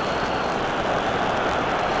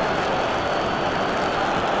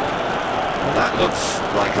 Well, that looks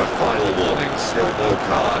like a final warning. Still no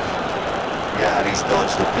card. Yeah, and he's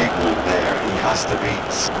dodged a big one there. He has to be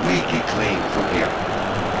squeaky clean from here.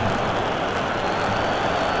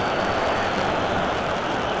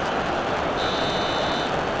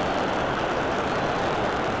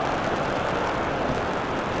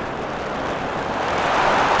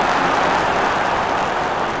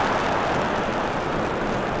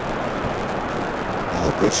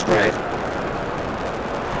 Good spread.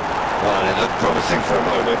 Well, it looked promising for a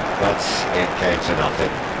moment, but it came to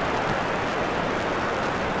nothing.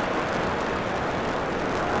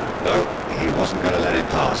 No, he wasn't going to let it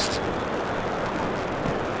past.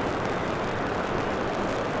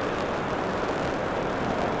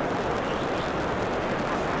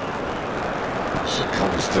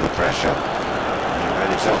 Succumbs to the pressure. He ran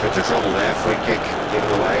himself into trouble there. Free kick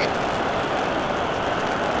given away.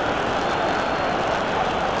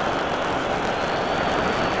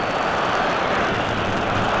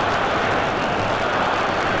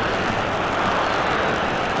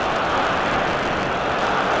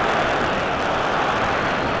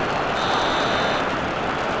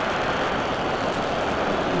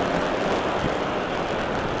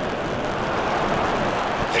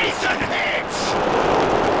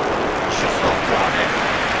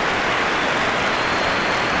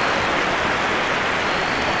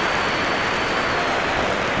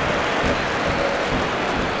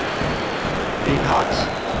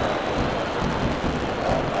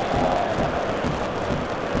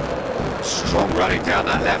 running down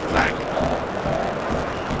that left flank.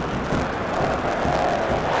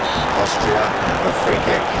 Austria have a free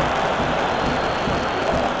kick.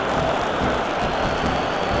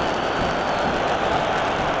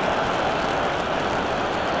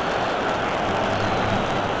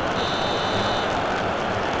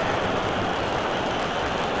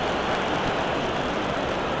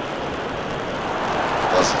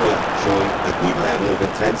 Austria showing a good level of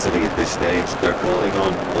intensity at this stage. They're calling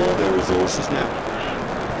on all their resources now.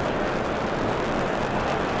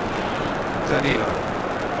 Danilo.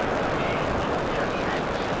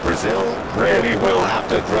 Brazil really will have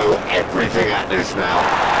to throw everything at this now.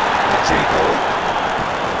 Chico.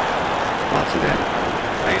 Martinelli.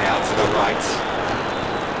 Playing out to the right.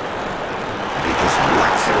 And he just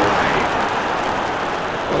whacks it away.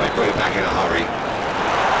 Well, they put it back in a hurry.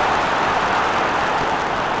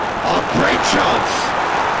 Oh, great chance!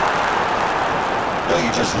 No,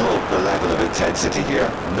 you just love the level of intensity here.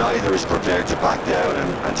 Neither is prepared to back down,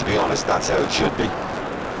 and to be honest, that's how it should be.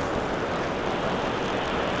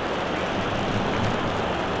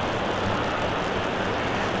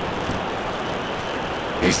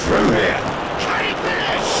 He's through here. Can he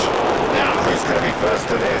finish? Now who's going to be first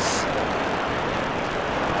to this?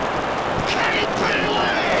 Can he put it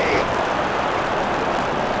away?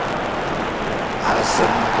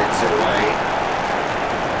 Allison gets it away.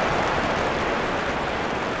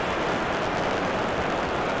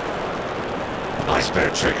 Nice bit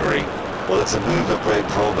of trickery. Well, it's a move of great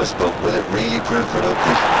promise, but will it really prove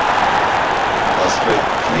productive? Austria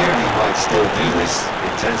clearly might still do this.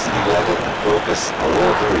 Intensity level and focus are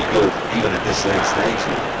all very good, even at this late stage.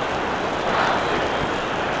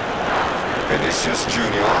 Vinicius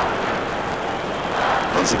Junior.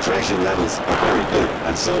 Concentration levels are very good,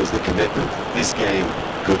 and so is the commitment. This game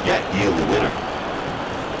could yet yield the winner.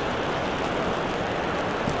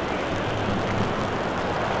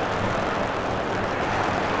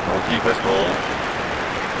 Goalkeeper's ball.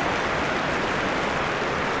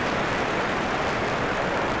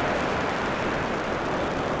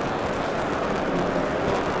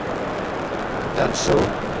 Done so.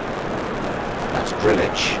 That's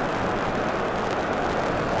Grilic.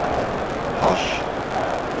 Hosh.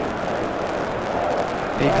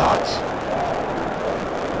 Neymar.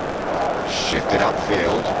 Shifted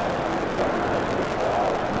upfield.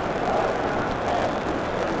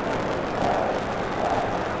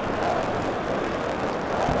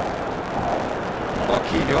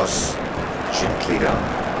 Marquinhos. Gently done.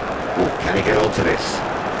 Oh, can he get onto this?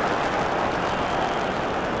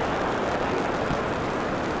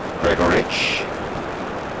 Gregoric.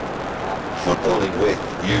 Footballing width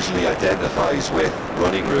usually identifies with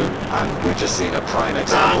running room, and we've just seen a prime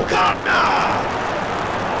example.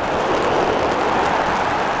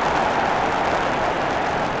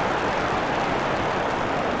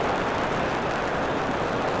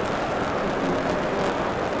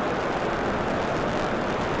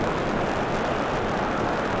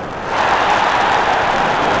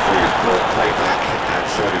 Referee's brought play back and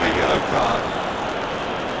showed him a yellow card.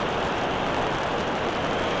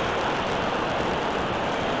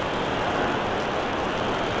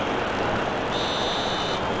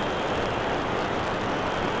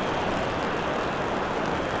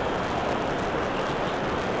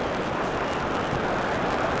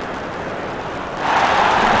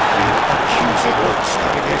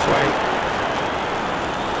 Coming his way.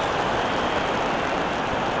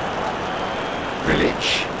 Grilic.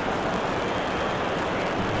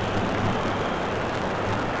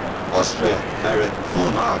 Austria merit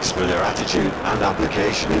full marks for their attitude and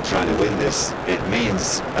application in trying to win this. It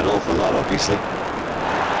means an awful lot, obviously.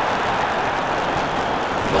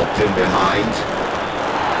 Locked in behind.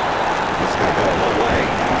 It's going to go a long way.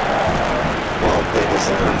 Well, they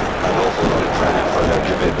deserve an awful lot of credit for their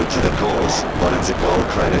commitment to the cause, but it's a goal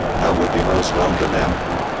credit that would be most welcome now.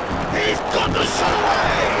 He's got the shot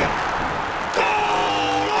away!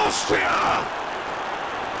 Goal, Austria!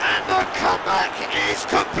 And the comeback is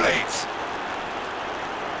complete!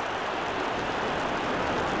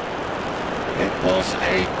 It was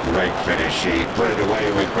a great finish. He put it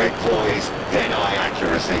away with great poise, dead-eye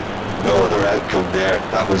accuracy. No other outcome there.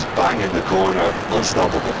 That was bang in the corner,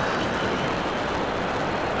 unstoppable.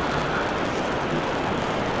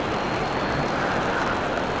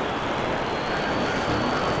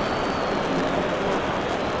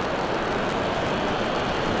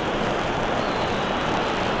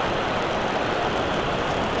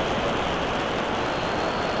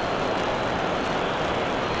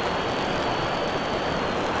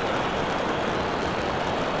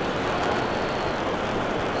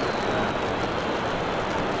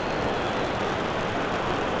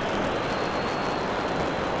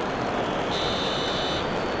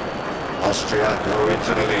 Austria go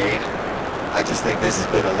into the lead. I just think this has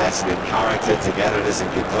been a lesson in character, togetherness and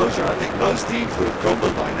composure. I think most teams would have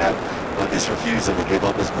crumbled by now, but this refusal to give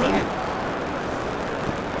up is brilliant.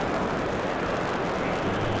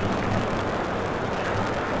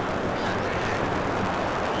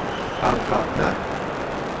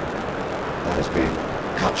 That has been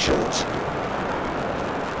cut short.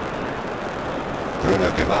 Bruno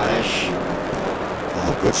Guimaraes.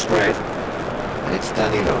 Oh, good spread. And it's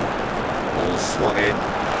Danilo. All swung in.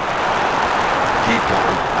 Keep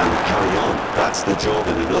on and carry on. That's the job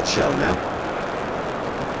in a nutshell now.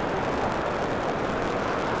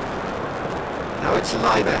 Now it's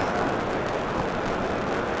Neymar.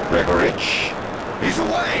 Gregoric. He's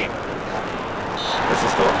away. This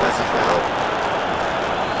has gone better foul.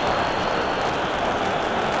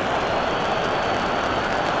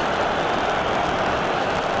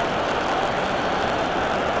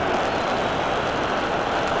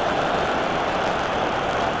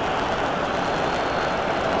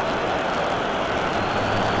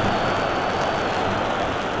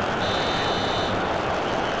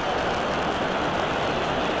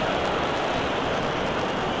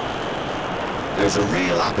 There's a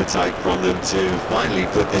real appetite from them to finally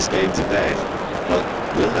put this game to bed, but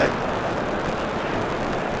will they?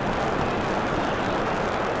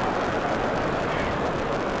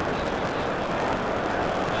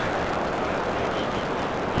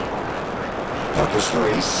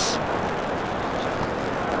 Luis.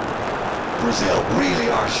 Brazil really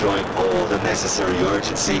are showing all the necessary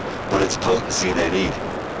urgency, but it's potency they need.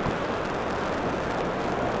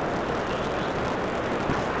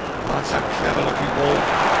 That's a clever looking ball.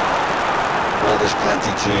 Well, there's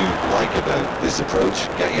plenty to like about this approach.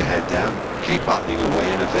 Get your head down, keep battling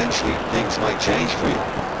away, and eventually things might change for you.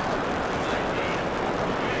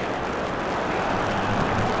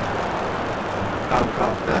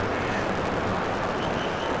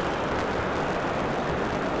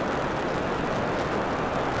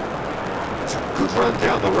 It's a good run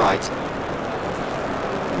down the right.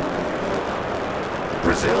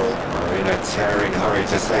 Brazil are in a tearing hurry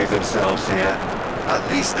to save themselves here. At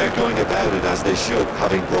least they're going about it as they should,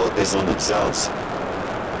 having brought this on themselves.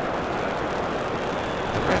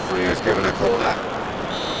 The referee has given a corner.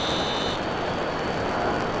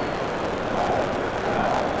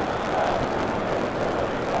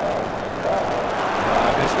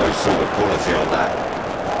 There's no sort of quality on that.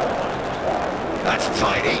 That's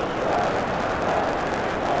tiny.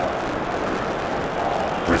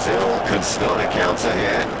 Brazil can start a counter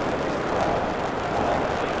here.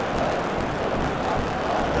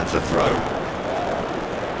 That's a throw.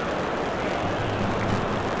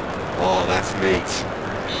 Oh, that's neat.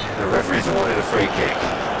 The referee's awarded a free kick.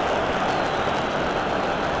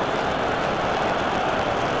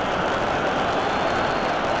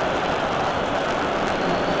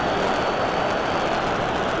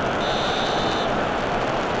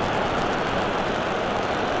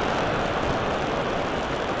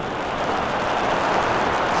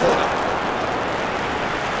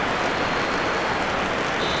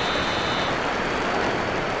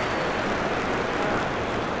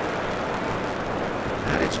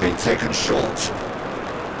 Been taken short.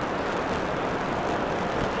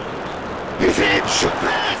 He's in.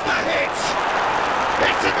 There's the hit.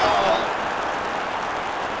 It's a goal.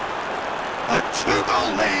 A 2-goal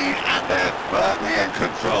lead, and they're firmly in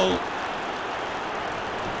control.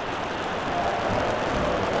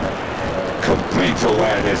 Complete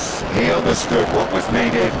awareness. He understood what was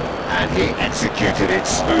needed, and he executed it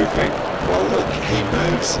smoothly. Well, look, he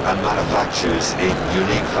moves and manufactures in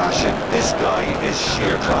unique fashion. This guy is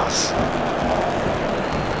sheer class.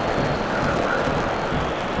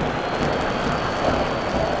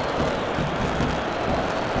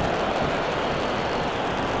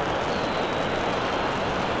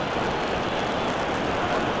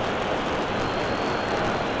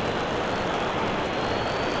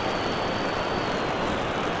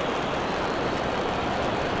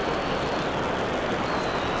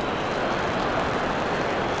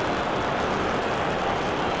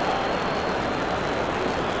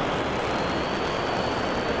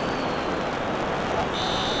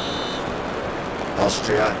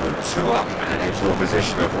 Austria are 2 up and into a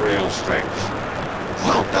position of real strength.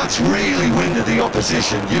 Well, that's really winded the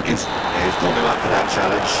opposition. You can... He's coming up for that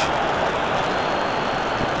challenge.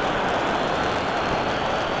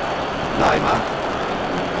 Neymar.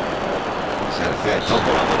 He's had a fair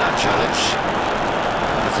tumble under that challenge.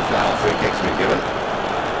 That's a foul. Free kick's been given.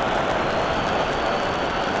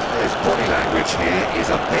 His body language here is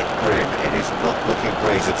a bit grim. It is not looking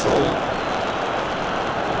great at all.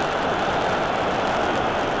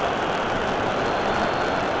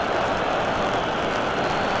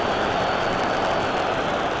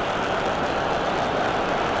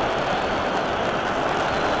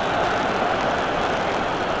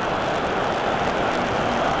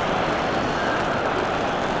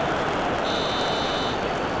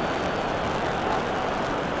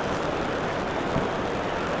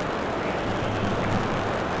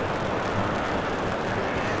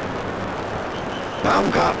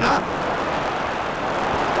 Baumgartner.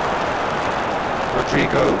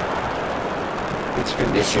 Rodrigo. It's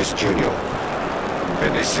Vinicius Junior.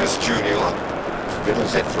 Vinicius Junior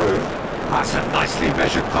fiddles it through. That's a nicely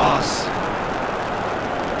measured pass.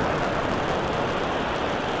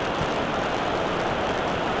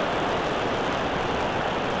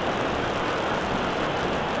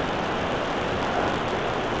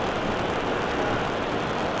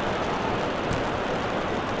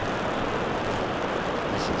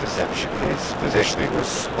 Interception. His positioning was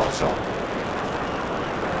spot on.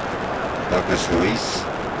 Douglas Luiz.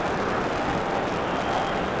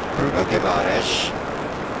 Bruno Guimaraes.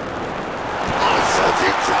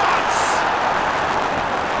 Assaulting chance!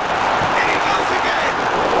 And he goes again!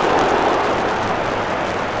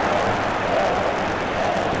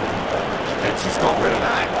 Defence has got rid of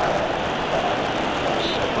that.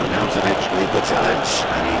 Arnautovic with the challenge,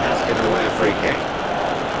 and he has given away a free kick.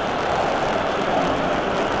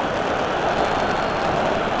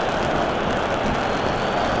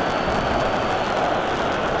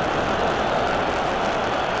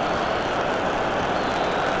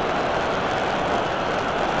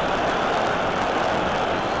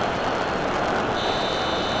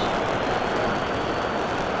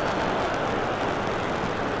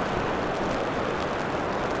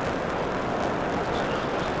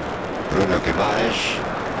 Bruno Guimaraes,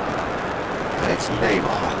 and it's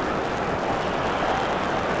Neymar.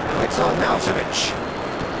 Now it's Arnautovic.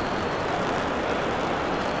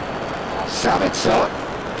 Savitzer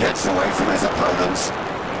gets away from his opponents.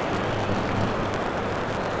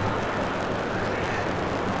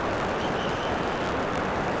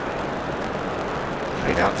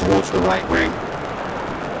 Played out towards the right wing.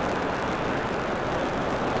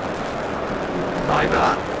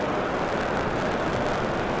 Neymar.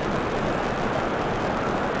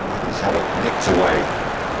 Had it nicked away.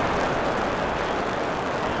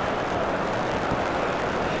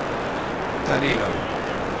 Danilo.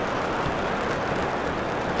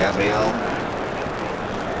 Gabriel.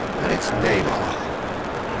 And it's Neymar.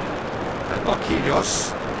 And Marquinhos.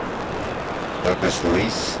 Douglas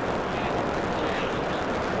Luiz.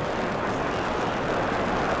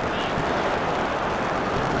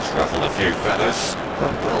 He's ruffled a few feathers,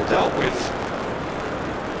 but well dealt with.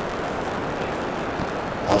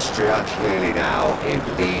 Austria clearly now in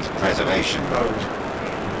lead preservation mode.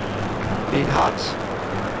 Neymar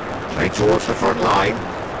played towards the front line.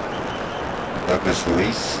 Douglas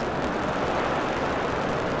Luiz.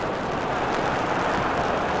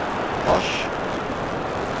 Bosch.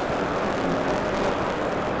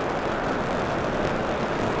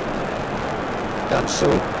 Danso.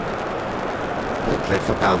 Good play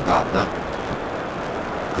for Baumgartner.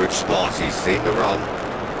 Good spot, he's seen the run.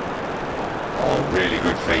 Oh, really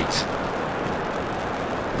good feet.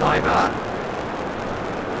 Neymar.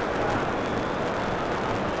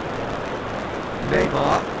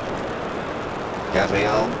 Neymar.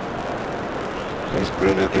 Gabriel. There's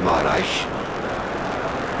Bruno Guimaraes.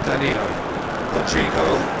 Danilo. Rodrigo.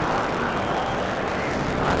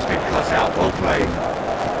 That's been cut out, well played.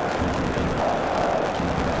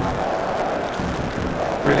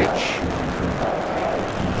 Grilic.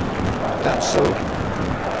 Danso.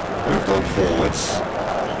 Moved on forwards.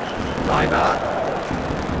 Neymar.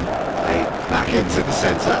 Played back into the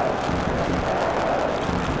centre.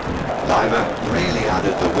 Neymar really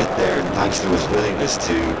added the width there thanks to his willingness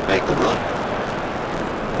to make the run.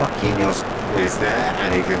 Marquinhos is there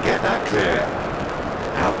and he can get that clear.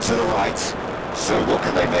 Out to the right. So what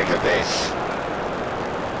can they make of this?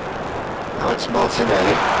 Now it's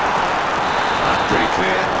Martinelli. That's pretty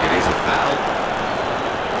clear. It is a foul.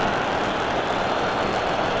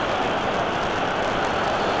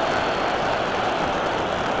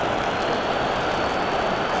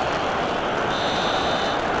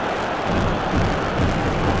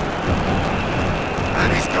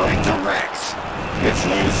 It's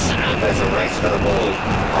loose and there's a race for the ball.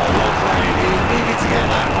 Oh, well played. He needed to get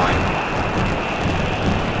that right.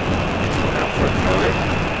 It's gone out for a throw-in.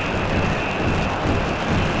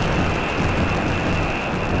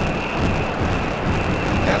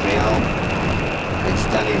 Gabriel. It's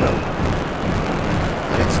Danilo.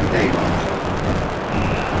 And it's Neymar.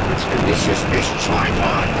 It's Vinicius. He's trying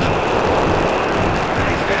hard. And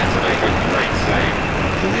he's there to make a great save.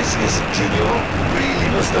 Vinicius Junior really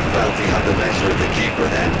must have felt he had the measure of the keeper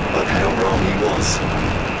then, but how wrong he was.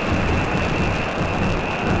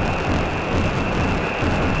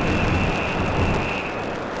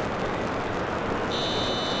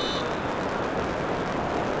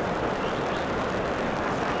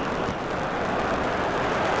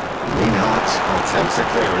 Neymar attempts a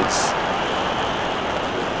clearance.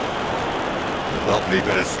 Lovely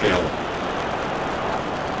bit of skill.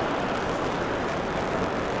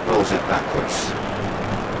 Rolls it backwards.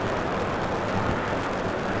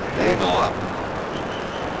 Neymar.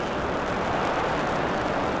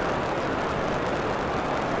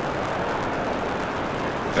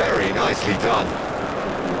 Very nicely done.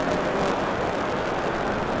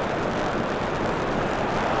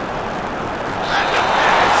 And the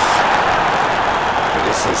finish.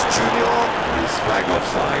 Vinicius Junior is flag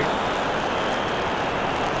offside.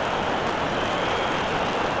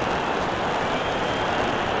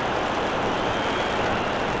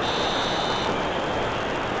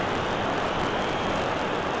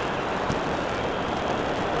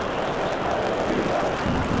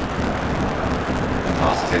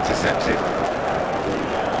 Pass is intercepted.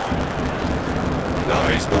 No,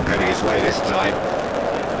 he's not getting his way this time.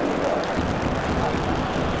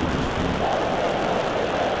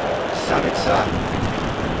 Savitzer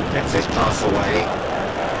gets his pass away.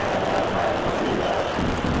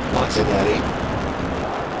 Martinelli.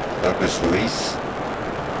 Douglas Luiz.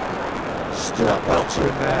 Stood up well to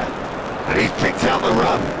him there. And he's picked out the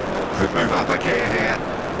run. Could move up a gear here.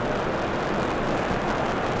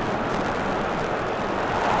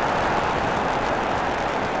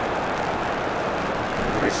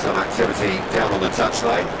 Some activity down on the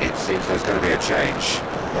touchline. It seems there's going to be a change.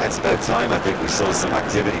 It's about time. I think we saw some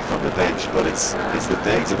activity from the bench, but it's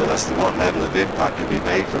debatable as to what level of impact can be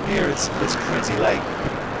made from here. It's pretty late.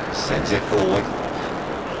 Sends it forward.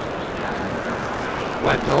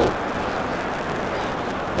 Wendell.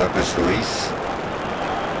 Douglas Luiz.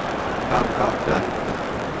 Baumgartner.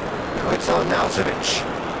 It's on Nautovic.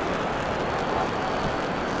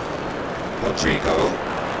 Rodrigo.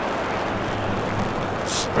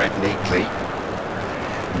 Spread neatly.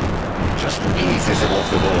 Just eases him off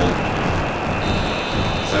the ball.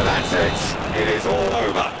 So that's it. It is all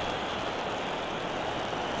over.